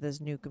because I have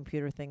this new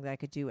computer thing that I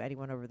could do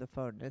anyone over the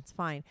phone, and it's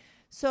fine.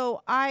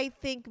 So I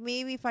think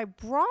maybe if I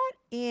brought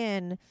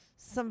in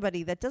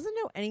somebody that doesn't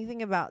know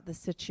anything about the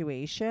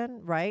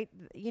situation, right,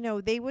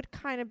 they would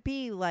kind of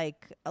be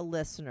like a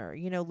listener,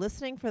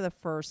 listening for the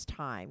first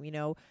time.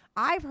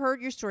 I've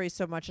heard your story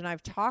so much and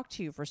I've talked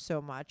to you for so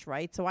much,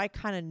 right? So I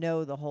kind of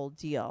know the whole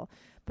deal.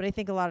 But I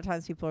think a lot of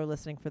times people are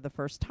listening for the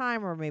first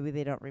time, or maybe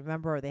they don't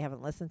remember, or they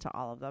haven't listened to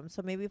all of them.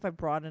 So maybe if I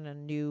brought in a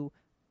new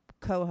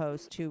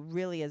co-host who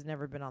really has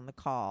never been on the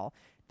call,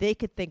 they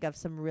could think of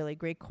some really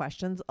great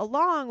questions,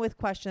 along with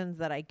questions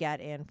that I get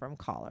in from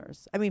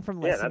callers.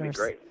 From listeners. Yeah, that'd be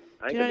great.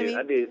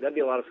 That'd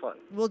be a lot of fun.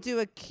 We'll do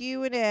a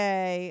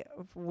Q&A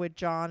with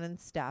John and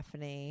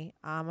Stephanie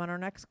on our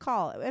next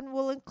call. And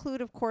we'll include,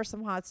 of course,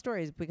 some hot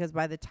stories, because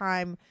by the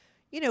time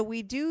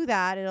we do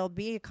that, it'll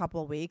be a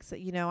couple of weeks.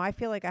 I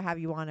feel like I have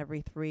you on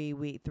every 3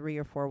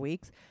 or 4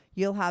 weeks.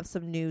 You'll have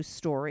some news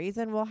stories,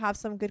 and we'll have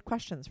some good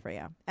questions for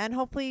you. And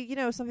hopefully,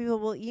 some people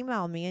will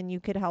email me, and you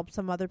could help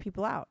some other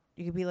people out.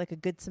 You could be like a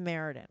good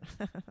Samaritan.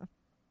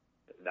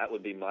 That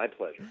would be my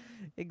pleasure.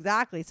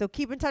 Exactly. So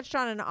keep in touch,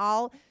 John, and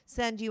I'll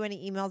send you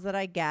any emails that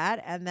I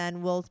get, and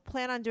then we'll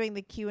plan on doing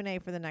the Q&A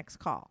for the next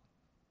call.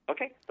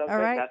 Okay. Sounds All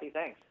great, right. Kathy.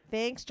 Thanks.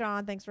 Thanks,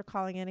 John. Thanks for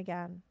calling in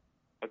again.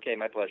 Okay,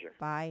 my pleasure.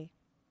 Bye.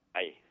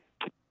 Bye.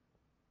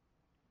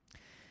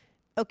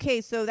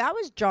 Okay, so that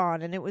was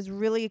John, and it was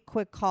really a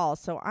quick call.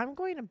 So I'm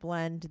going to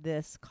blend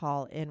this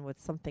call in with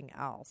something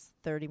else.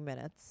 30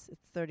 minutes.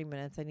 It's 30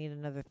 minutes. I need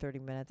another 30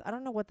 minutes. I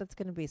don't know what that's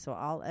going to be, so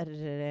I'll edit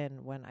it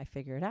in when I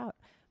figure it out.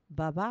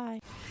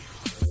 Bye-bye.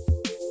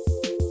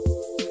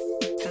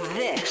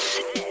 This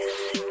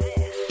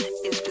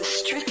is the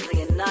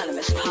Strictly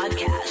Anonymous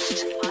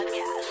podcast.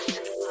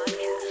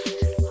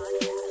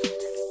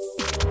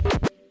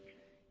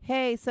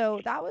 Hey,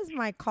 so that was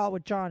my call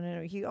with John,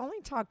 and he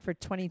only talked for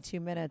 22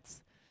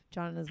 minutes,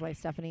 John and his wife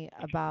Stephanie,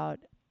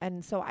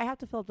 and so I have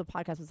to fill up the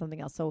podcast with something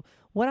else. So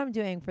what I'm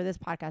doing for this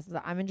podcast is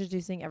I'm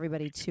introducing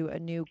everybody to a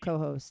new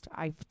co-host.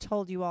 I've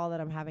told you all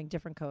that I'm having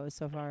different co-hosts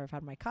so far. I've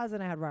had my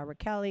cousin, I had Robert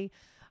Kelly.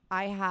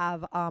 I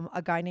have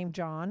a guy named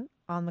John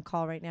on the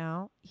call right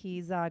now.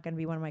 He's going to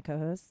be one of my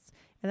co-hosts.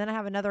 And then I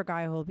have another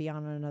guy who will be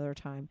on another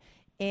time.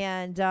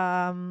 And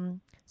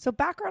so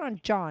background on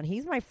John.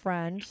 He's my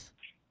friend.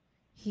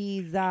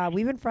 We've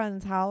been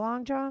friends how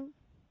long, John?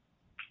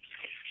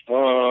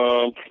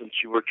 Since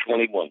you were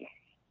 21.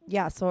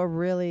 Yeah, so a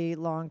really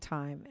long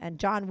time. And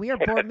John, we are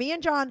born. Me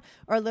and John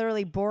are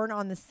literally born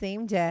on the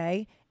same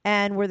day,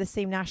 and we're the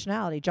same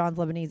nationality. John's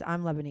Lebanese.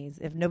 I'm Lebanese.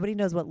 If nobody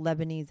knows what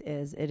Lebanese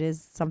is, it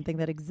is something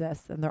that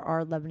exists, and there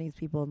are Lebanese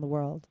people in the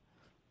world.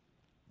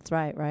 That's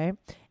right?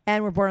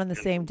 And we're born on the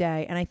same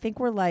day, and I think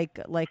we're like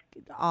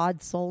odd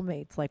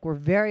soulmates. Like, we're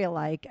very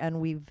alike,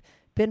 and we've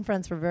been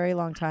friends for a very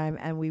long time,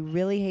 and we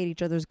really hate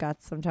each other's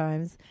guts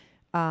sometimes.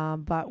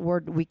 But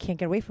we can't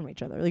get away from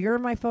each other. You're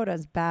in my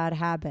photos, bad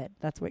habit.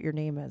 That's what your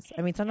name is.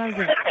 I mean, sometimes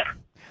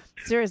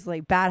seriously,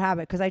 bad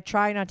habit. Because I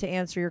try not to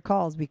answer your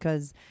calls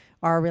because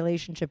our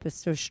relationship is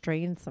so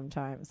strained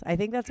sometimes. I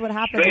think that's what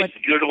happens.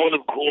 You're the one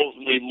who calls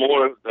me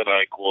more than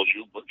I call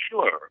you, but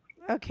sure.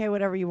 Okay,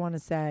 whatever you want to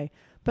say.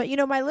 But,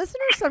 my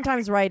listeners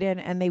sometimes write in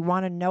and they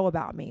want to know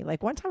about me.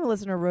 Like one time a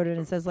listener wrote in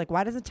and says, like,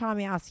 why doesn't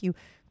Tommy ask you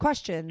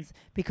questions?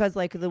 Because,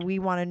 like, we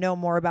want to know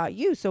more about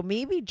you. So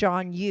maybe,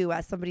 John, you,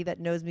 as somebody that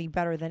knows me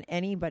better than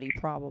anybody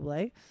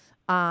probably,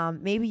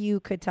 maybe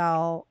you could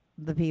tell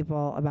the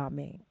people about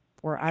me.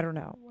 Or I don't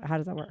know. How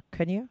does that work?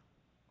 Couldn't you?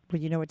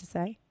 Would you know what to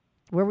say?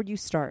 Where would you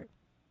start?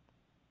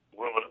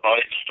 Where would I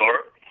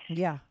start?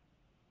 Yeah.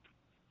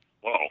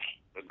 Well,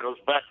 it goes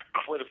back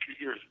quite a few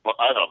years, but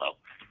I don't know.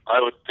 I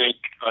would think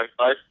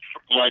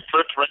my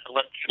first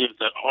recollection is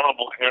that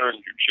horrible hair and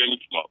your chain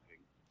smoking.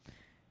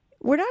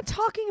 We're not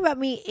talking about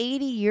me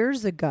 80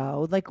 years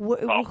ago. Like, who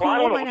am I now? I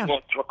don't know what you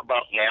want to talk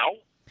about now.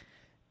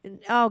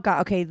 Oh,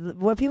 God. Okay.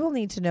 What people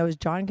need to know is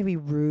John can be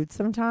rude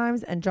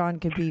sometimes, and John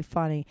can be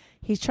funny.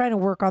 He's trying to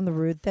work on the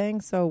rude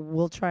thing, so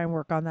we'll try and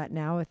work on that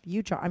now with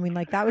you, John. I mean,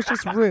 like, that was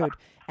just rude.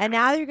 And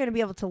now that you're going to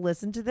be able to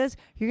listen to this,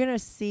 you're going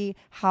to see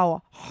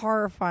how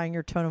horrifying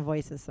your tone of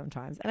voice is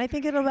sometimes. And I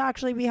think it'll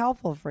actually be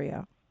helpful for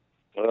you.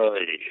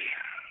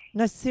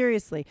 No,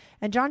 seriously.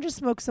 And John just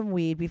smoked some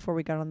weed before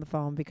we got on the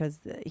phone because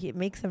it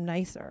makes him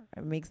nicer.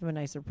 It makes him a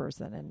nicer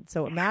person. And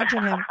so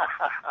imagine him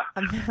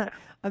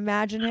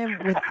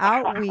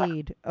without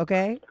weed,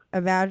 okay?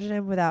 Imagine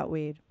him without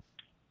weed.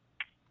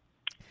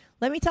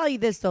 Let me tell you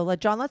this, though.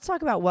 Let's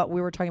talk about what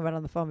we were talking about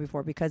on the phone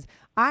before, because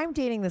I'm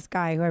dating this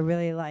guy who I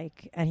really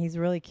like, and he's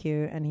really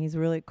cute, and he's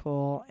really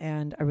cool,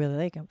 and I really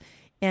like him.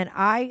 And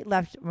I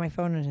left my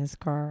phone in his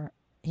car.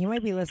 He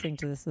might be listening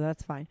to this, so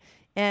that's fine.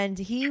 And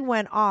he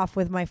went off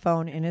with my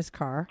phone in his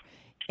car,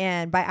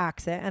 and by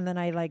accident. And then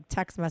I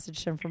text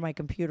messaged him from my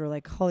computer,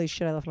 like, holy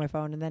shit, I left my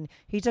phone. And then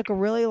he took a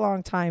really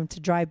long time to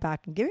drive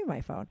back and give me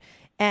my phone.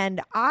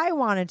 And I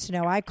wanted to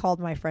know, I called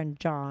my friend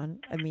John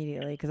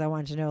immediately because I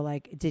wanted to know,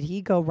 did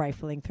he go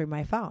rifling through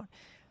my phone?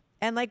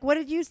 And what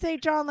did you say,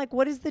 John?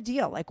 What is the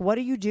deal? What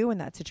do you do in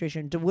that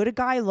situation? Would a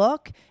guy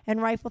look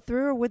and rifle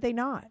through, or would they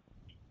not?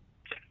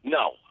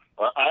 No.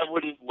 I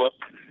wouldn't look,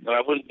 and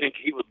I wouldn't think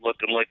he would look.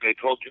 And like I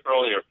told you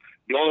earlier,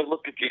 you only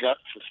look if you got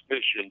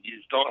suspicion. You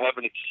just don't have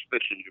any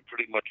suspicion. You're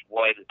pretty much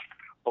wide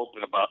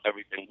open about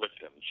everything with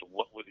him. So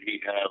what would he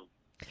have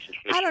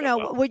suspicion I don't know.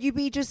 about? Would you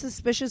be just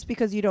suspicious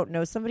because you don't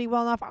know somebody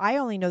well enough? I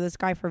only know this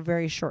guy for a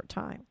very short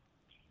time.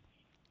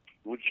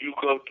 Would you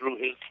go through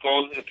his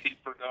phone if he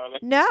forgot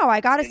it? No,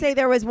 I got to say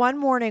there was one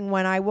morning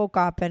when I woke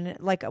up and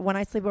when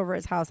I sleep over at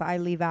his house, I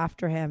leave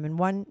after him. And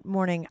one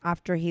morning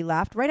after he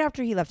left, right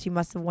after he left, he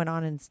must have went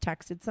on and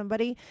texted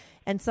somebody,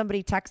 and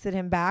somebody texted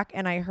him back,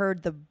 and I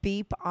heard the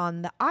beep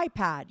on the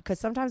iPad, because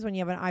sometimes when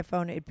you have an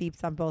iPhone, it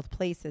beeps on both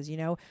places,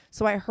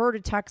 So I heard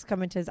a text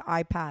come into his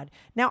iPad.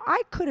 Now,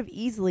 I could have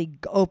easily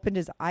opened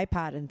his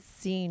iPad and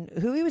seen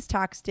who he was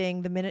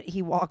texting the minute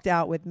he walked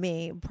out with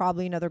me,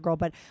 probably another girl,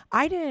 but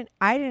I didn't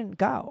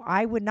go.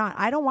 I would not.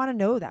 I don't want to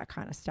know that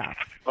kind of stuff.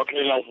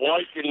 Okay, now why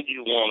didn't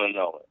you want to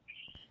know it?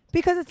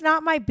 Because it's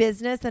not my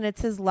business and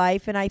it's his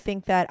life, and I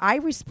think that I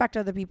respect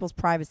other people's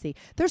privacy.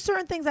 There's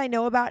certain things I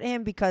know about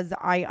him because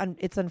I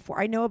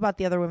know about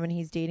the other women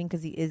he's dating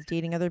because he is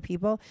dating other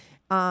people,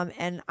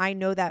 and I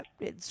know that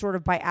it's sort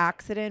of by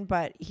accident,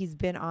 but he's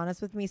been honest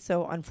with me,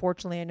 so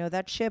unfortunately I know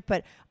that shit,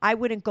 but I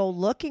wouldn't go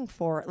looking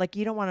for it.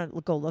 You don't want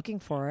to go looking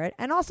for it,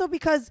 and also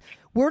because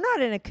we're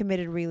not in a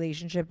committed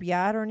relationship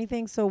yet or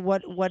anything, so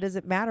what does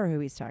it matter who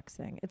he's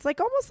texting? It's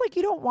almost like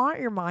you don't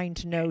want your mind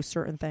to know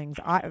certain things,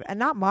 and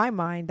not my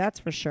mind. That's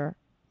for sure.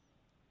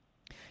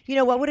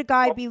 What would a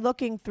guy be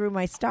looking through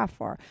my stuff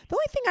for? The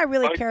only thing I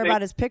really care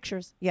about is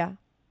pictures. Yeah.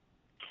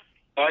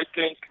 I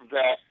think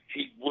that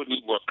he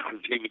wouldn't look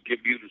because he would give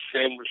you the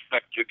same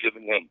respect you're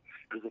giving him.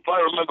 Because if I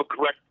remember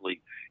correctly,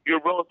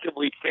 you're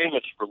relatively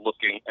famous for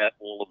looking at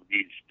all of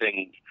these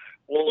things.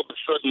 All of a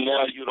sudden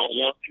now you don't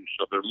want to,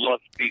 so there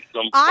must be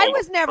some. I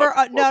was never.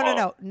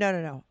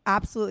 No.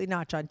 Absolutely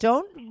not, John.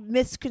 Don't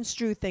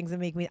misconstrue things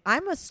and make me.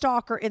 I'm a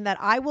stalker in that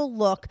I will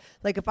look.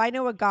 If I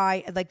know a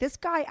guy, this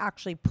guy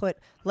actually put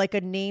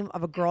a name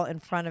of a girl in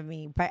front of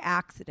me by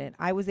accident.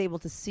 I was able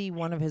to see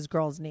one of his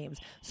girls' names.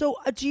 So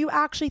do you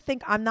actually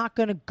think I'm not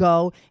going to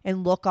go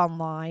and look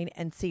online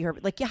and see her?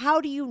 How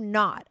do you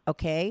not?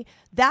 Okay,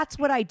 that's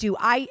what I do.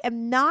 I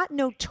am not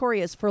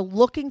notorious for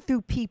looking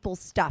through people's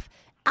stuff.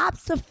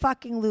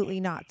 Abso-fucking-lutely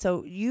not.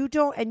 So you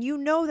don't, and you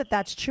know that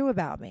that's true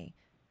about me.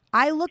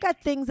 I look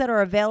at things that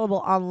are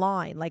available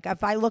online.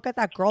 If I look at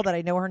that girl that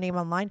I know her name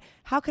online,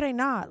 how could I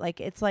not?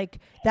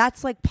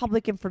 That's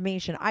public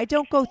information. I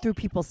don't go through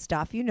people's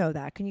stuff. You know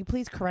that. Can you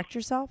please correct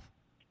yourself?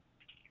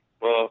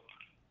 Well,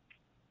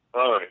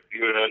 all right.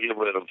 You're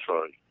right. I'm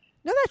sorry.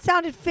 No, that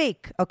sounded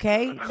fake,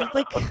 okay? Don't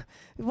be a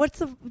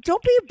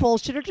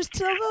bullshitter. Just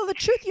tell the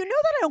truth. You know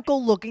that I don't go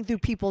looking through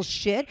people's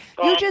shit.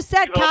 You just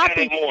said,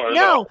 Kathy.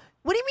 No,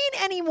 What do you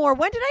mean anymore?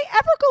 When did I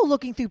ever go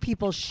looking through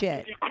people's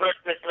shit? Did you correct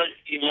that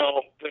guy's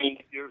email thing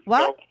years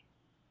What? ago?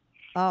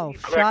 Oh,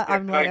 correct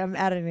that I'm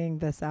editing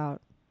this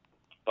out.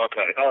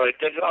 Okay, all right,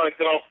 then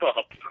I'll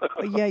stop.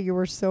 Oh, yeah, you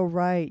were so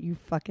right, you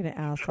fucking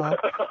asshole.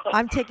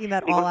 I'm taking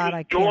that all out.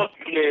 I Dog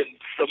can't. named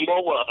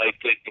Samoa, I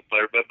think, if I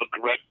remember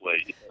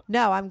correctly.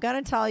 No, I'm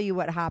going to tell you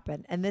what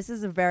happened, and this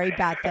is a very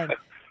bad thing.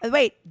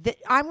 Wait,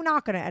 I'm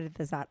not going to edit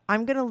this out.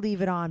 I'm going to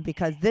leave it on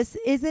because this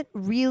isn't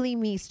really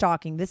me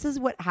stalking. This is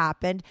what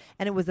happened,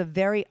 and it was a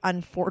very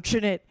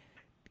unfortunate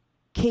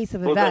case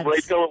of events.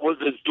 Right, though, it was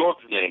his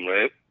dog's name,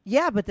 right?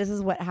 Yeah, but this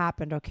is what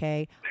happened,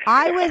 okay?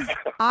 I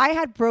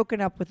had broken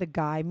up with a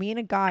guy. Me and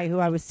a guy who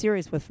I was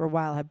serious with for a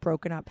while had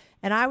broken up,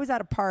 and I was at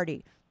a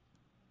party.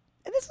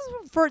 And this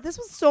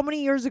was so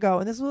many years ago,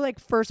 and this was like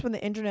first when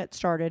the internet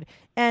started.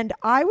 And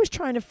I was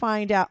trying to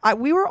find out.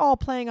 We were all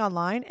playing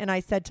online, and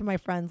I said to my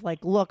friends, like,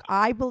 look,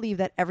 I believe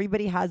that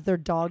everybody has their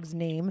dog's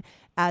name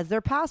as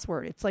their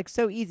password. It's like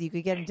so easy. You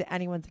could get into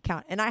anyone's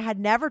account. And I had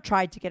never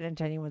tried to get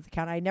into anyone's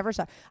account.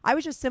 I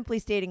was just simply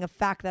stating a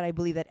fact that I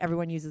believe that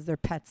everyone uses their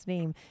pet's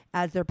name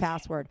as their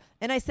password.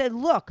 And I said,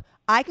 look,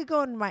 I could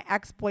go into my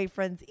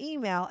ex-boyfriend's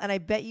email and I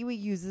bet you he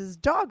uses his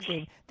dog's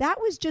name.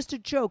 That was just a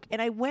joke.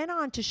 And I went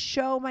on to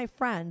show my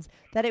friends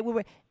that it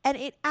would, and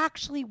it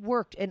actually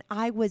worked. And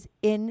I was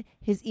in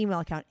his email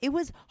account. It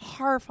was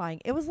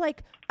horrifying. It was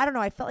like, I don't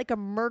know, I felt like a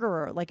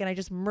murderer, and I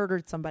just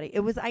murdered somebody.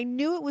 I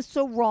knew it was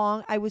so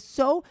wrong. I was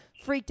so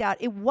freaked out.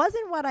 It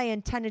wasn't what I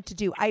intended to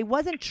do. I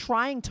wasn't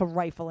trying to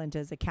rifle into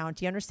his account.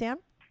 Do you understand?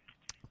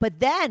 But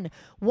then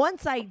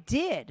once I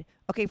did,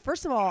 okay,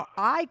 first of all,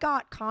 I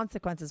got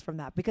consequences from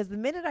that because the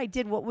minute I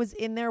did, what was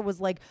in there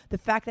was like the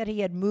fact that he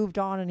had moved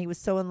on and he was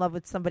so in love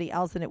with somebody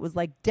else, and it was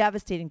like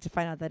devastating to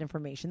find out that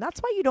information. That's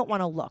why you don't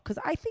want to look, because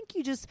I think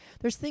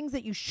there's things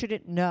that you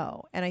shouldn't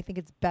know, and I think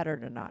it's better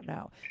to not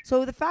know.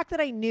 So the fact that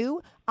I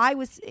knew,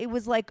 it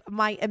was like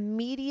my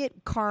immediate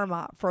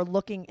karma for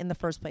looking in the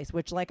first place,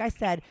 which, like I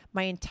said,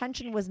 my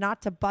intention was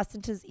not to bust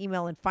into his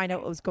email and find out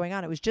what was going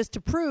on. It was just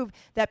to prove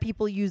that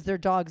people use their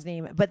dog's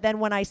name. But then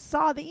when I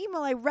saw the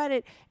email, I read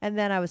it, and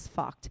then I was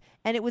fucked.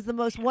 And it was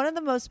one of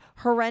the most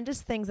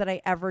horrendous things that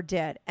I ever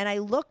did. And I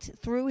looked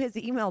through his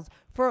emails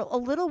for a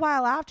little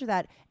while after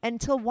that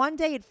until one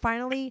day it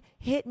finally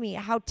hit me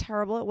how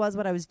terrible it was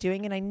what I was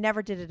doing, and I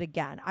never did it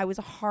again. I was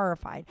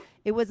horrified.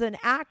 It was an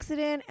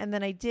accident, and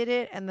then I did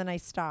it, and then I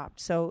stopped.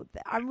 So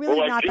I'm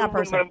really not that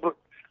person.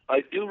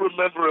 I do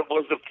remember it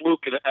was a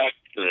fluke and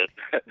accident,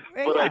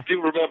 but yeah. I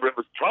do remember it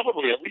was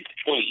probably at least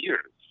 20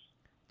 years.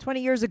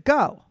 20 years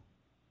ago.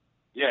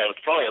 Yeah, it was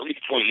probably at least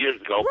 20 years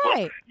ago.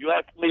 Right. But you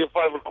asked me if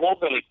I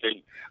recalled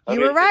anything.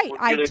 You were right.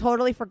 I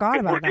totally forgot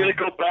about that. If we're going to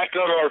go back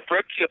on our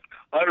friendship,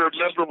 I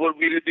remember when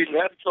we didn't even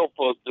have cell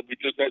phones and we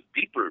just had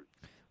beepers.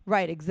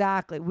 Right,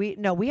 exactly.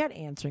 We had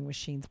answering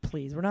machines,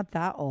 please. We're not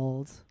that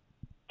old.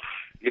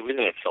 Yeah, we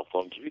didn't have cell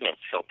phones. We didn't have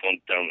cell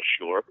phones down the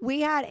shore.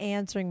 We had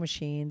answering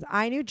machines.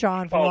 I knew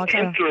John for a long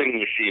time. Answering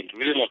machines.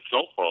 We didn't have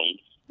cell phones.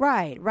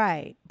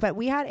 Right. But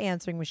we had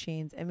answering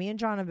machines, and me and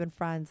John have been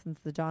friends since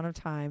the dawn of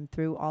time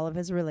through all of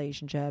his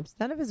relationships.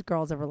 None of his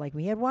girls ever liked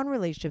me. He had one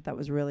relationship that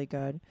was really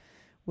good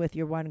with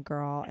your one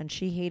girl, and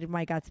she hated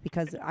my guts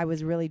because I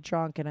was really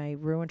drunk and I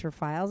ruined her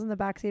files in the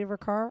backseat of her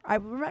car.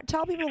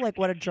 Tell people like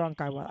what a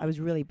drunk I was. I was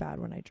really bad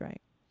when I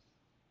drank.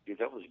 Yeah,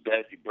 that was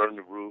bad. You burned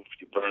the roof.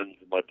 You burned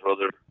my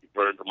brother. You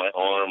burned my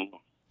arm.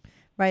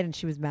 Right, and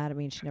she was mad at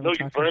me, and she never talked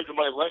to me. No, you burned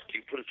my leg.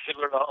 You put a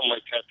cigarette on my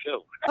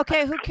tattoo.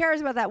 Okay, who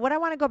cares about that? What I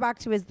want to go back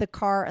to is the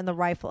car and the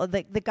rifle,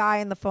 the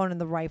guy on the phone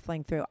and the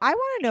rifling through. I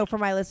want to know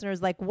from my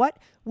listeners, like, what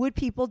would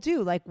people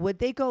do? Like, would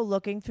they go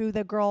looking through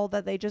the girl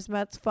that they just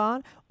met's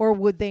phone, or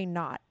would they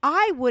not?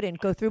 I wouldn't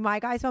go through my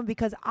guy's phone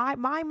because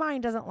my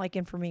mind doesn't like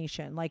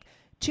information. Like,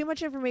 too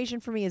much information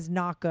for me is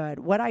not good.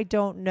 What I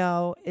don't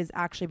know is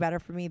actually better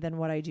for me than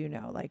what I do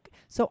know. Like,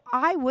 so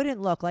I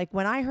wouldn't look. Like,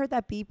 when I heard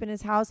that beep in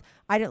his house,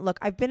 I didn't look.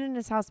 I've been in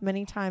his house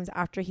many times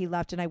after he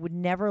left, and I would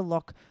never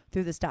look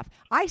through the stuff.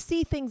 I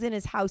see things in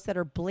his house that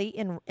are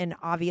blatant and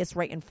obvious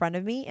right in front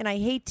of me, and I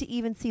hate to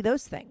even see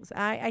those things.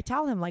 I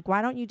tell him, like,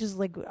 why don't you just,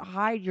 like,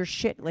 hide your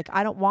shit? Like,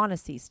 I don't want to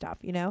see stuff,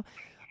 you know?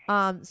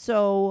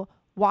 So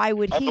why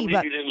would he? I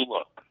believe you didn't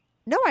look.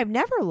 No, I've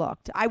never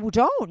looked. I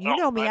don't. You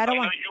know me. I don't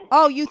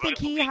want. You think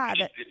he had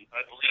it?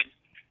 I believe.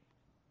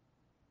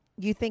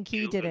 You think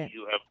he didn't?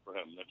 You have for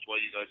him. That's why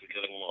you guys are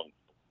getting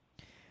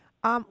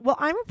along. Well,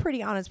 I'm a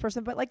pretty honest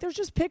person, but like, there's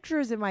just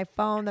pictures in my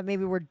phone that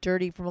maybe were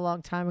dirty from a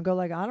long time ago.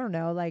 Like, I don't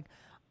know. Like,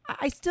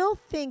 I still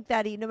think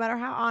that no matter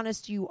how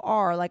honest you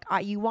are, like,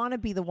 you want to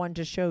be the one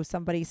to show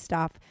somebody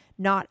stuff,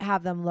 not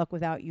have them look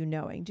without you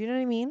knowing. Do you know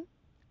what I mean?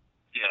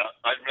 Yeah,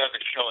 I'd rather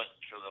show it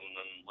to them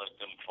than let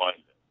them find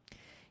it.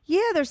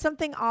 Yeah, there's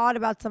something odd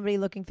about somebody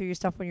looking through your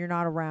stuff when you're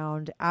not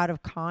around, out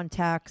of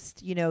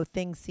context. You know,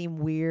 things seem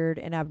weird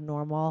and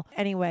abnormal.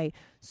 Anyway,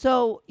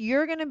 so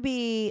you're going to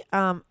be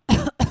a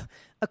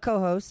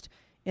co-host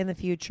in the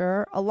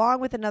future,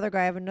 along with another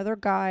guy. I have another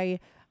guy,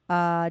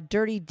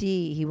 Dirty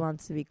D, he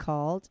wants to be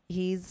called.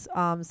 He's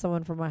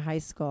someone from my high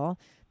school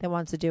that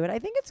wants to do it. I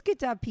think it's good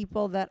to have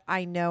people that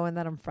I know and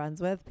that I'm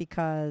friends with,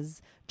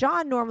 because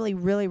John normally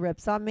really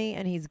rips on me,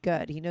 and he's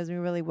good. He knows me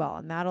really well,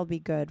 and that'll be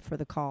good for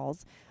the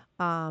calls.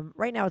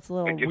 Right now it's a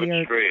little give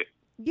weird. It straight.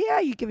 Yeah,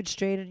 you give it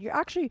straight, and you're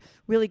actually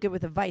really good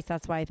with advice.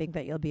 That's why I think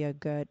that you'll be a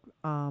good,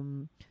 a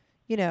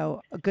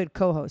good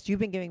co-host. You've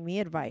been giving me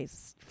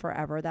advice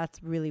forever.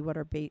 That's really what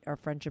our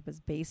friendship is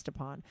based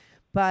upon.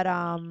 But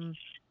I'm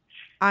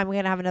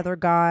gonna have another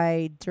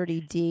guy,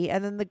 Dirty D,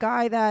 and then the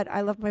guy that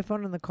I left my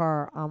phone in the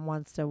car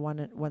once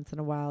in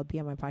a while be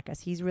on my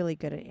podcast. He's really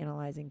good at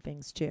analyzing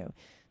things too.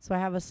 So I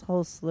have a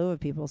whole slew of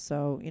people.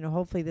 So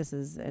hopefully this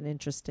is an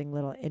interesting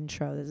little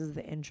intro. This is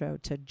the intro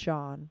to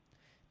John,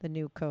 the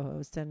new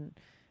co-host, and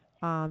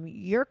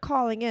you're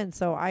calling in.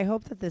 So I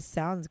hope that this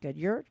sounds good.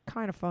 Your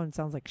kind of phone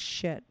sounds like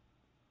shit.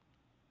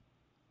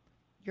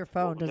 Your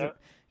phone doesn't.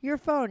 Your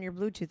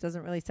Bluetooth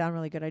doesn't really sound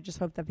really good. I just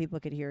hope that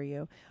people could hear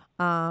you.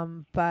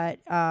 Well,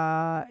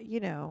 I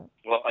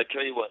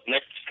tell you what.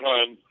 Next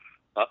time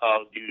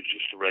I'll use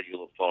just a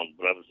regular phone.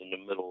 But I was in the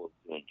middle of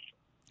doing something.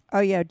 Oh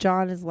yeah,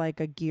 John is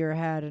like a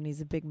gearhead, and he's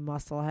a big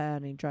muscle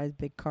head, and he drives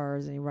big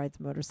cars, and he rides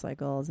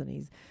motorcycles, and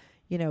he's,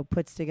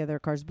 puts together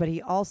cars. But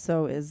he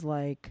also is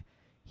like,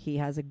 he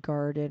has a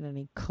garden, and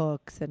he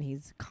cooks, and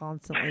he's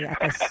constantly at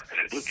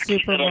the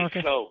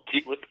supermarket.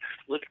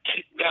 Let's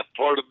keep that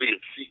part of me a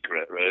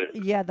secret, right?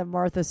 Yeah, the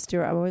Martha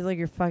Stewart. I'm always like,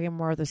 you're fucking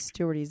Martha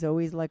Stewart. He's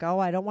always like, oh,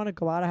 I don't want to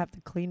go out. I have to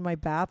clean my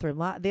bathroom.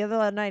 The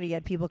other night, he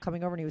had people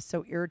coming over, and he was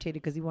so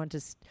irritated because he wanted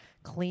to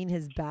clean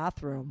his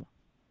bathroom.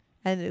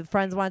 And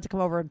friends wanted to come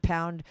over and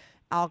pound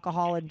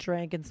alcohol and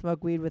drink and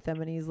smoke weed with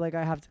him. And he's like,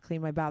 I have to clean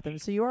my bathroom.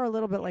 So you are a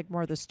little bit like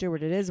Martha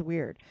Stewart. It is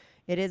weird.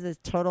 It is a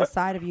total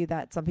side of you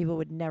that some people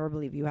would never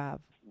believe you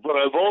have. But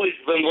I've always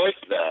been like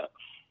that.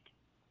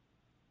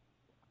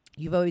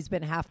 You've always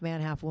been half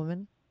man, half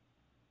woman?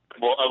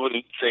 Well, I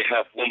wouldn't say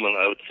half woman.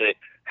 I would say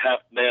half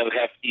man,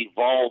 half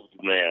evolved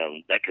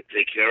man that could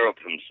take care of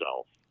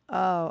himself.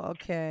 Oh,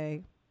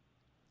 okay.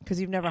 Because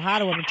you've never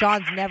had a woman.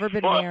 John's never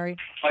been married.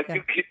 I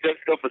do keep that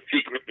stuff a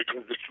secret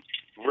because it's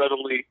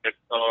readily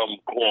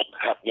called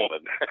half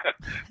woman.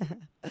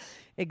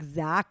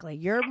 Exactly.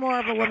 You're more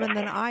of a woman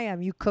than I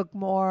am. You cook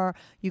more.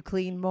 You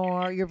clean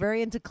more. You're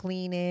very into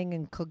cleaning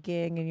and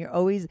cooking, and you're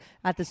always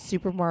at the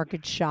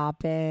supermarket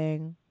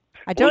shopping.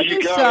 Don't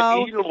you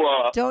sew?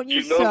 Don't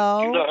you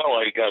sew? You know how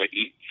I gotta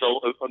eat,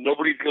 so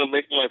nobody's gonna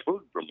make my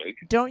food for me.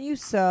 Don't you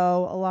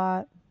sew a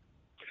lot?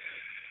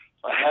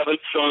 I haven't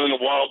sewn in a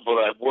while, but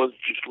I was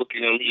just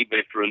looking on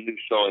eBay for a new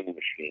sewing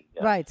machine.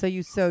 Yeah. Right, so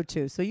you sew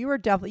too. So you are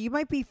definitely, you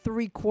might be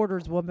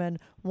 3/4 woman,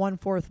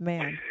 1/4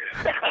 man.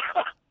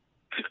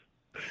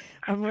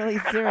 I'm really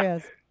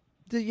serious.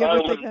 Did you ever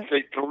I wouldn't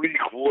say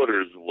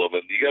 3/4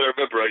 woman. You got to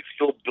remember, I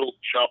still build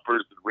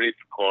choppers and race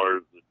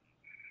cars and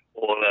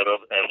all that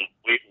other, and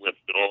weightlift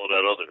and all of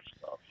that other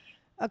stuff.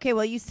 Okay,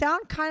 well, you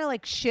sound kind of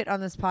like shit on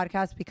this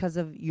podcast because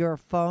of your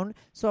phone,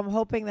 so I'm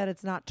hoping that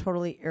it's not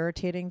totally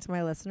irritating to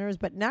my listeners.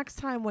 But next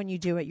time when you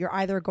do it, you're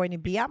either going to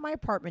be at my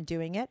apartment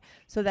doing it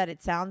so that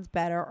it sounds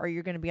better, or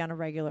you're going to be on a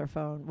regular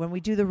phone when we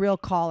do the real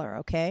caller,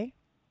 okay?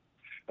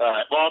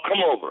 Well, I'll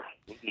come over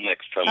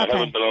next time. Okay. I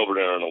haven't been over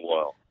there in a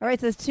while. All right,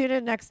 so tune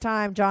in next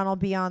time. John will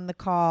be on the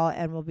call,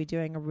 and we'll be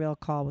doing a real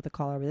call with the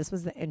caller. This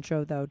was the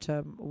intro, though,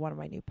 to one of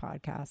my new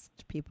podcast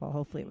people.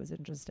 Hopefully it was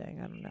interesting.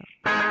 I don't know.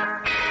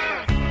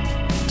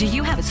 Do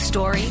you have a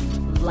story,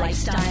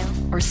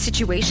 lifestyle, or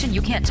situation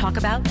you can't talk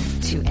about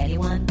to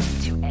anyone?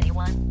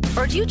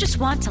 Or do you just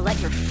want to let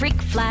your freak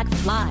flag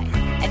fly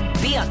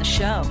and be on the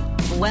show?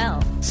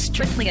 Well,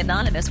 Strictly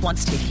Anonymous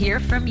wants to hear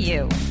from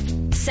you.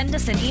 Send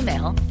us an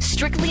email,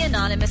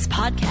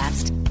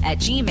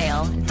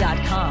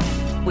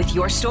 strictlyanonymouspodcast@gmail.com, with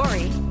your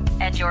story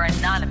and your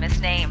anonymous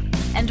name.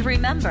 And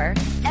remember,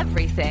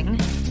 everything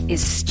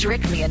is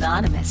strictly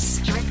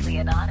anonymous. Strictly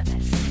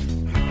Anonymous.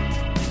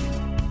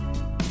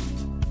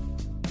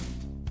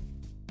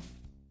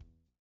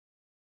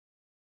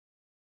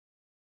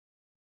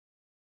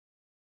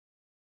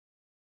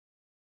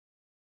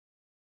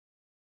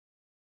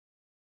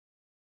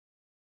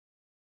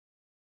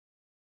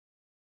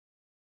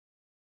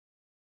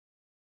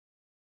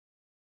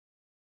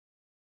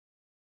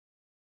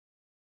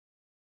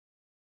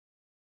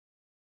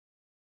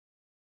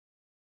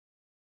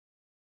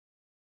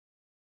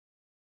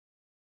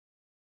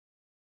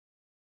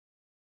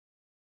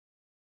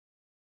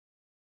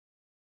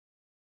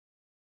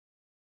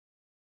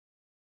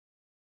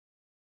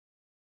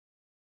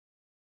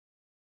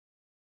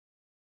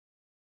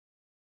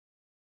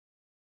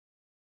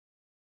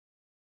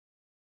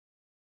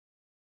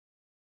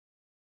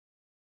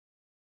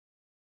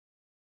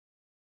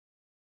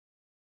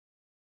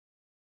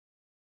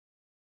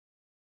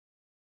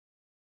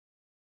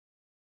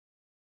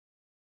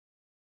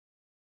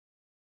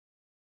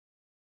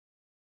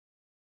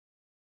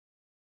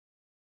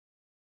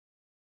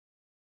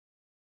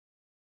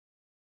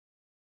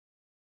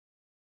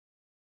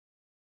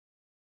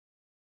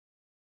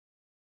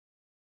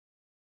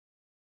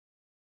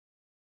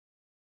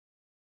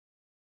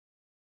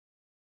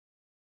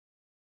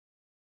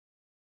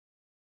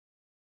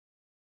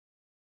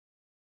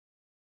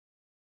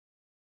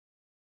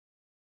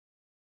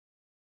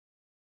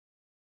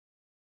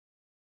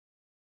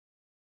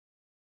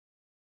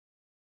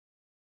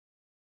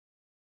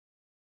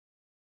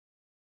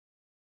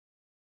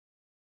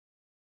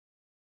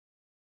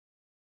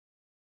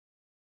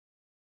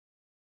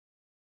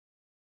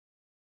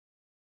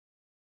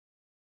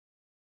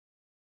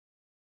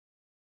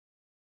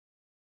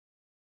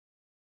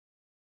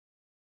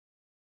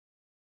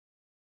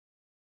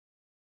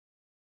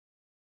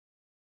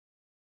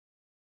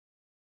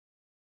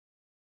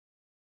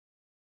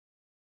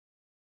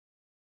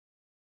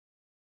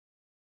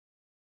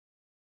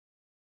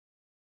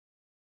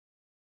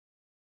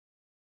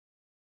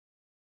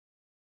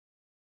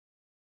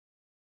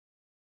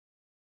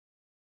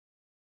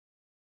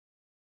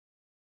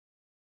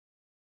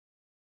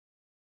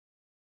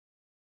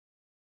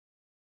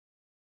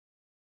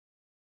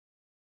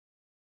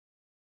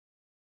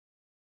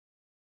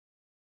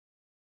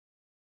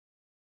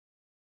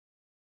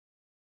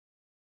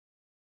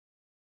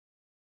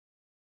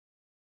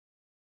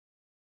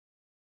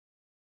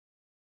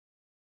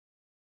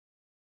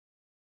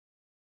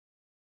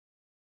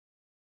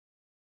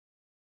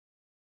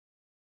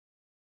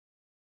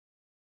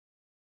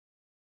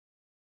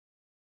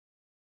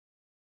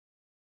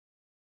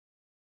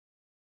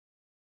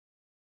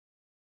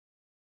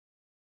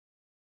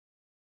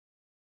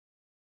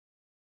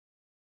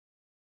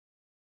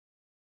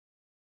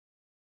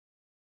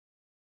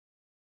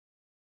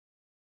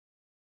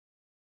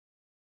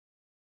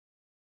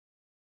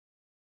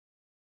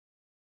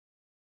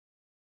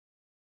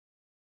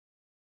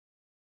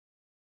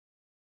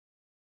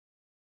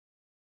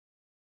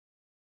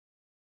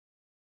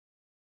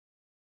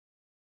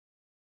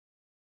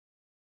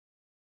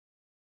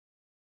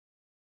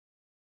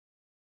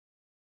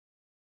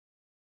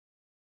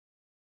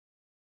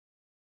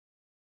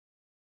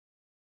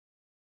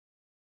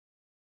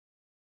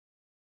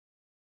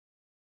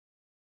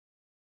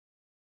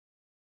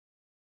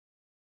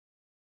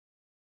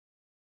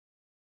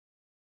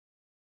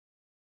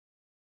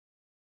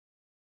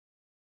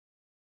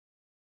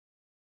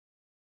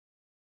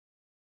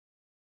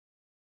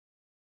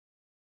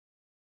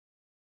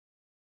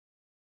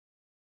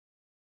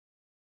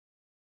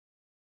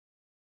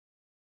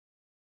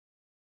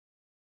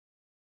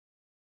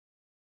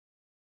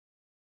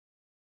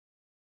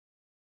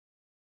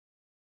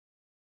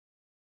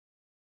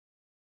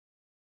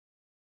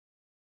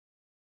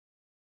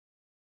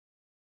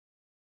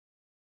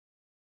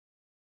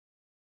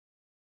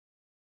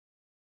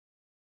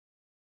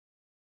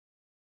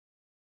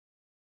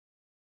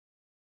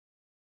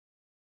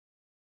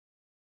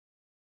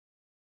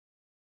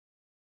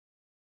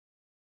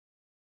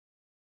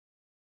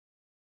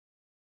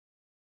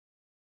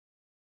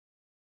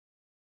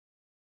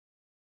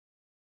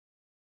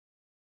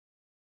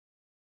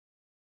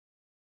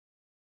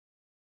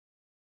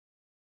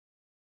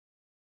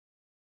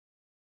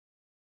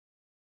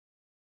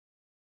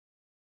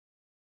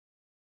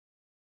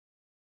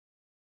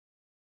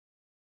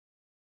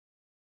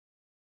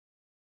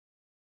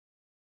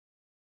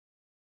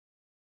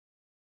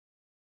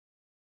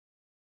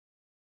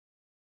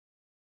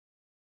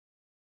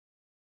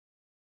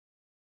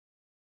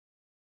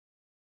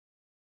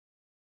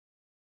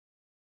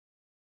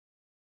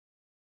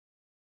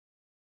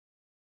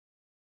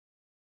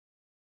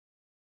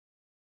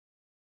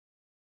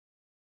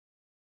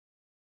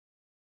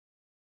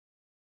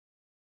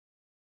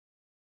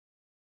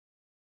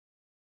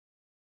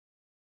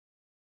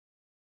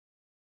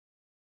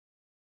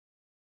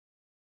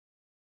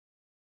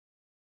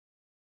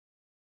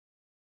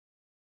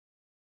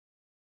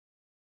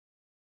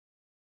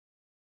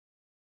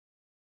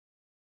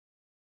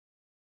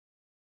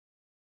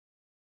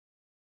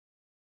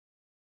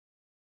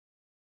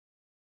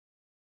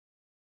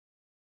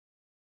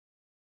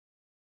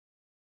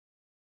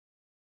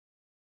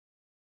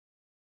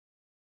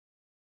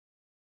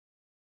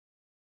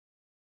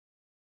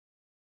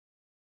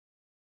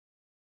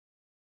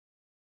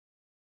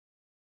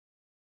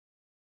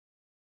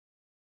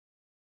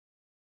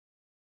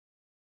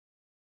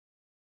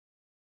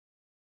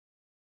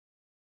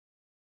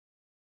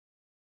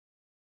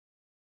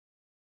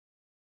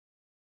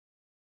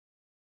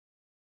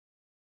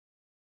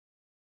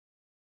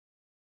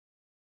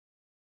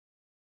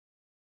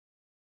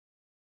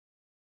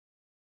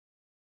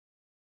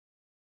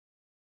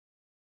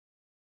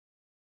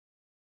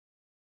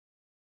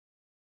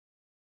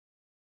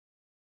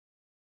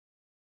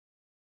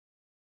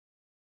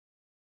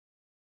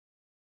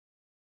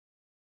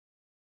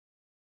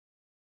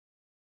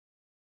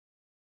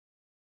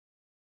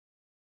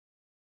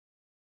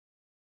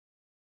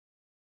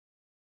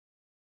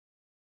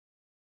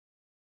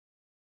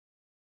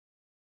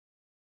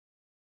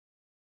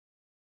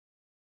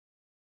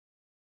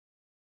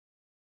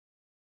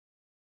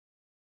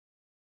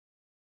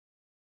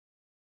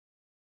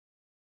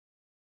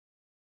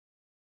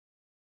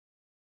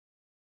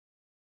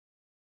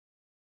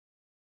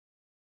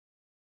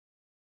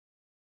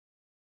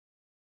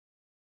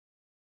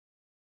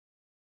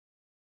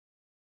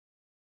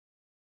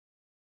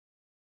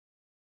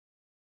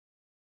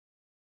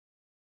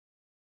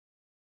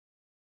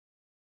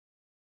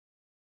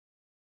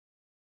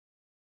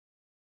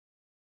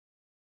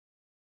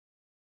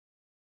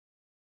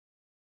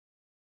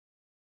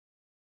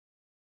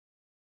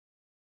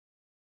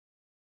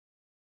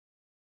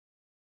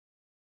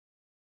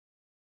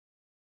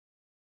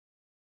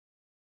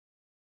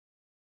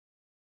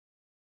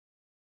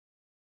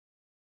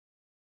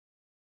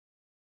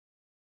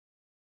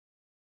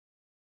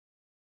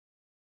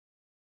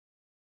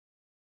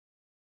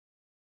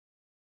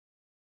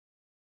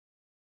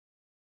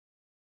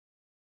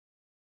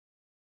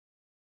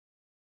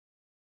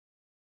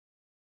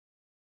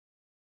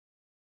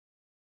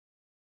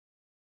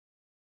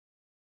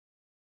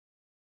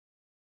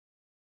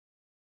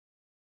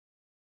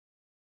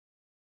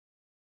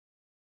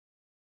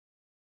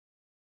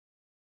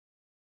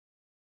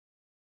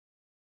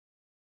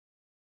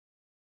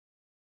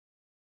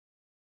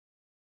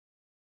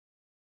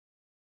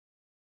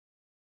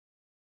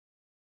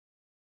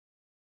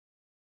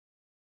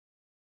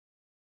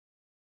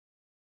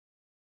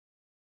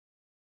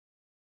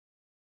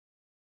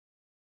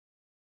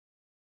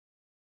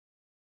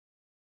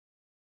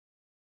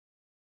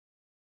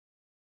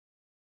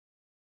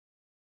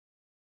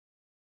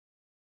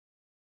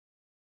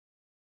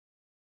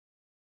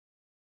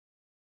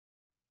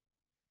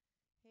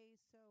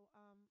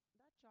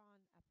 that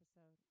John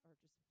episode, or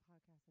just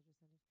podcast I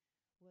just ended,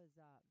 was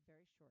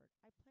very short.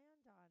 I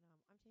planned on,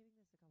 I'm taping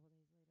this a couple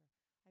days later.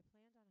 I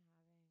planned on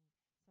having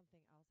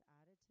something else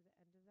added to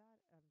the end of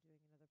that. I'm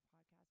doing another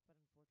podcast, but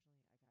unfortunately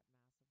I got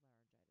massive laryngitis,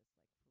 like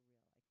for real.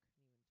 I couldn't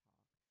even talk.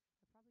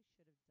 I probably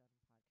should have done a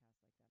podcast like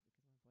that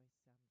because my voice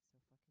sounded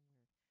so fucking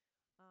weird.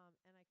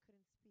 And I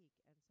couldn't speak,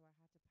 and so I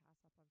had to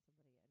pass up on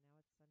somebody, and now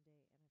it's Sunday,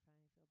 and I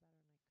finally feel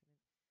better, and I couldn't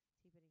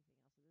tape anything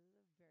else. So this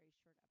is a very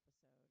short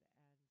episode,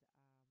 and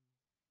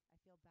I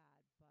feel bad,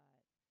 but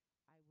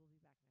I will be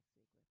back next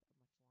week with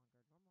a much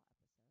longer normal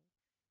episode.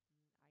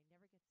 I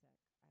never get sick.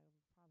 I will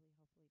probably, hopefully, never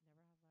have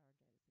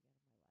laryngitis again in my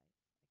life.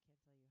 I can't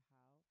tell you how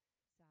sad it was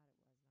not to be able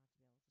to talk for a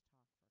couple of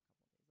days.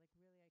 Like,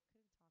 really, I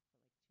couldn't talk for,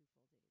 like,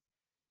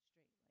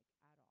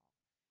 2 full days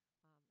straight, like, at all.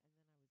 And then I was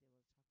able to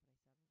talk,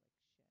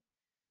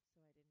 but I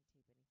sounded like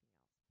shit.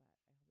 So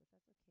I didn't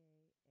tape anything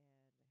else, but I hope that that's okay,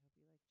 and I hope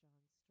you like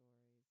John's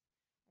stories.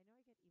 I know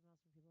I get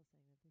emails from people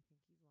saying that they think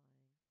he's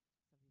lying.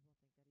 Some people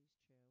think that he's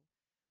true.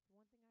 The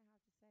one thing I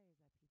have to say is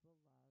that people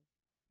love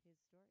his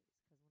stories,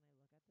 because when I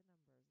look at the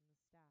numbers and the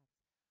stats,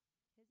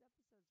 his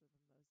episodes are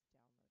the most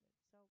downloaded.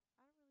 So I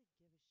don't really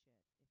give a shit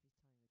if he's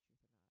telling the truth or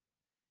not.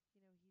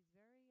 You know, he's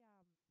very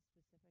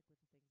specific with the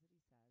things that he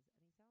says,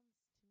 and he sounds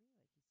to me like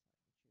he's telling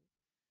the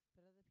truth. But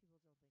other people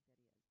don't think that he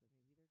is.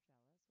 But maybe they're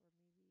jealous,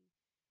 or maybe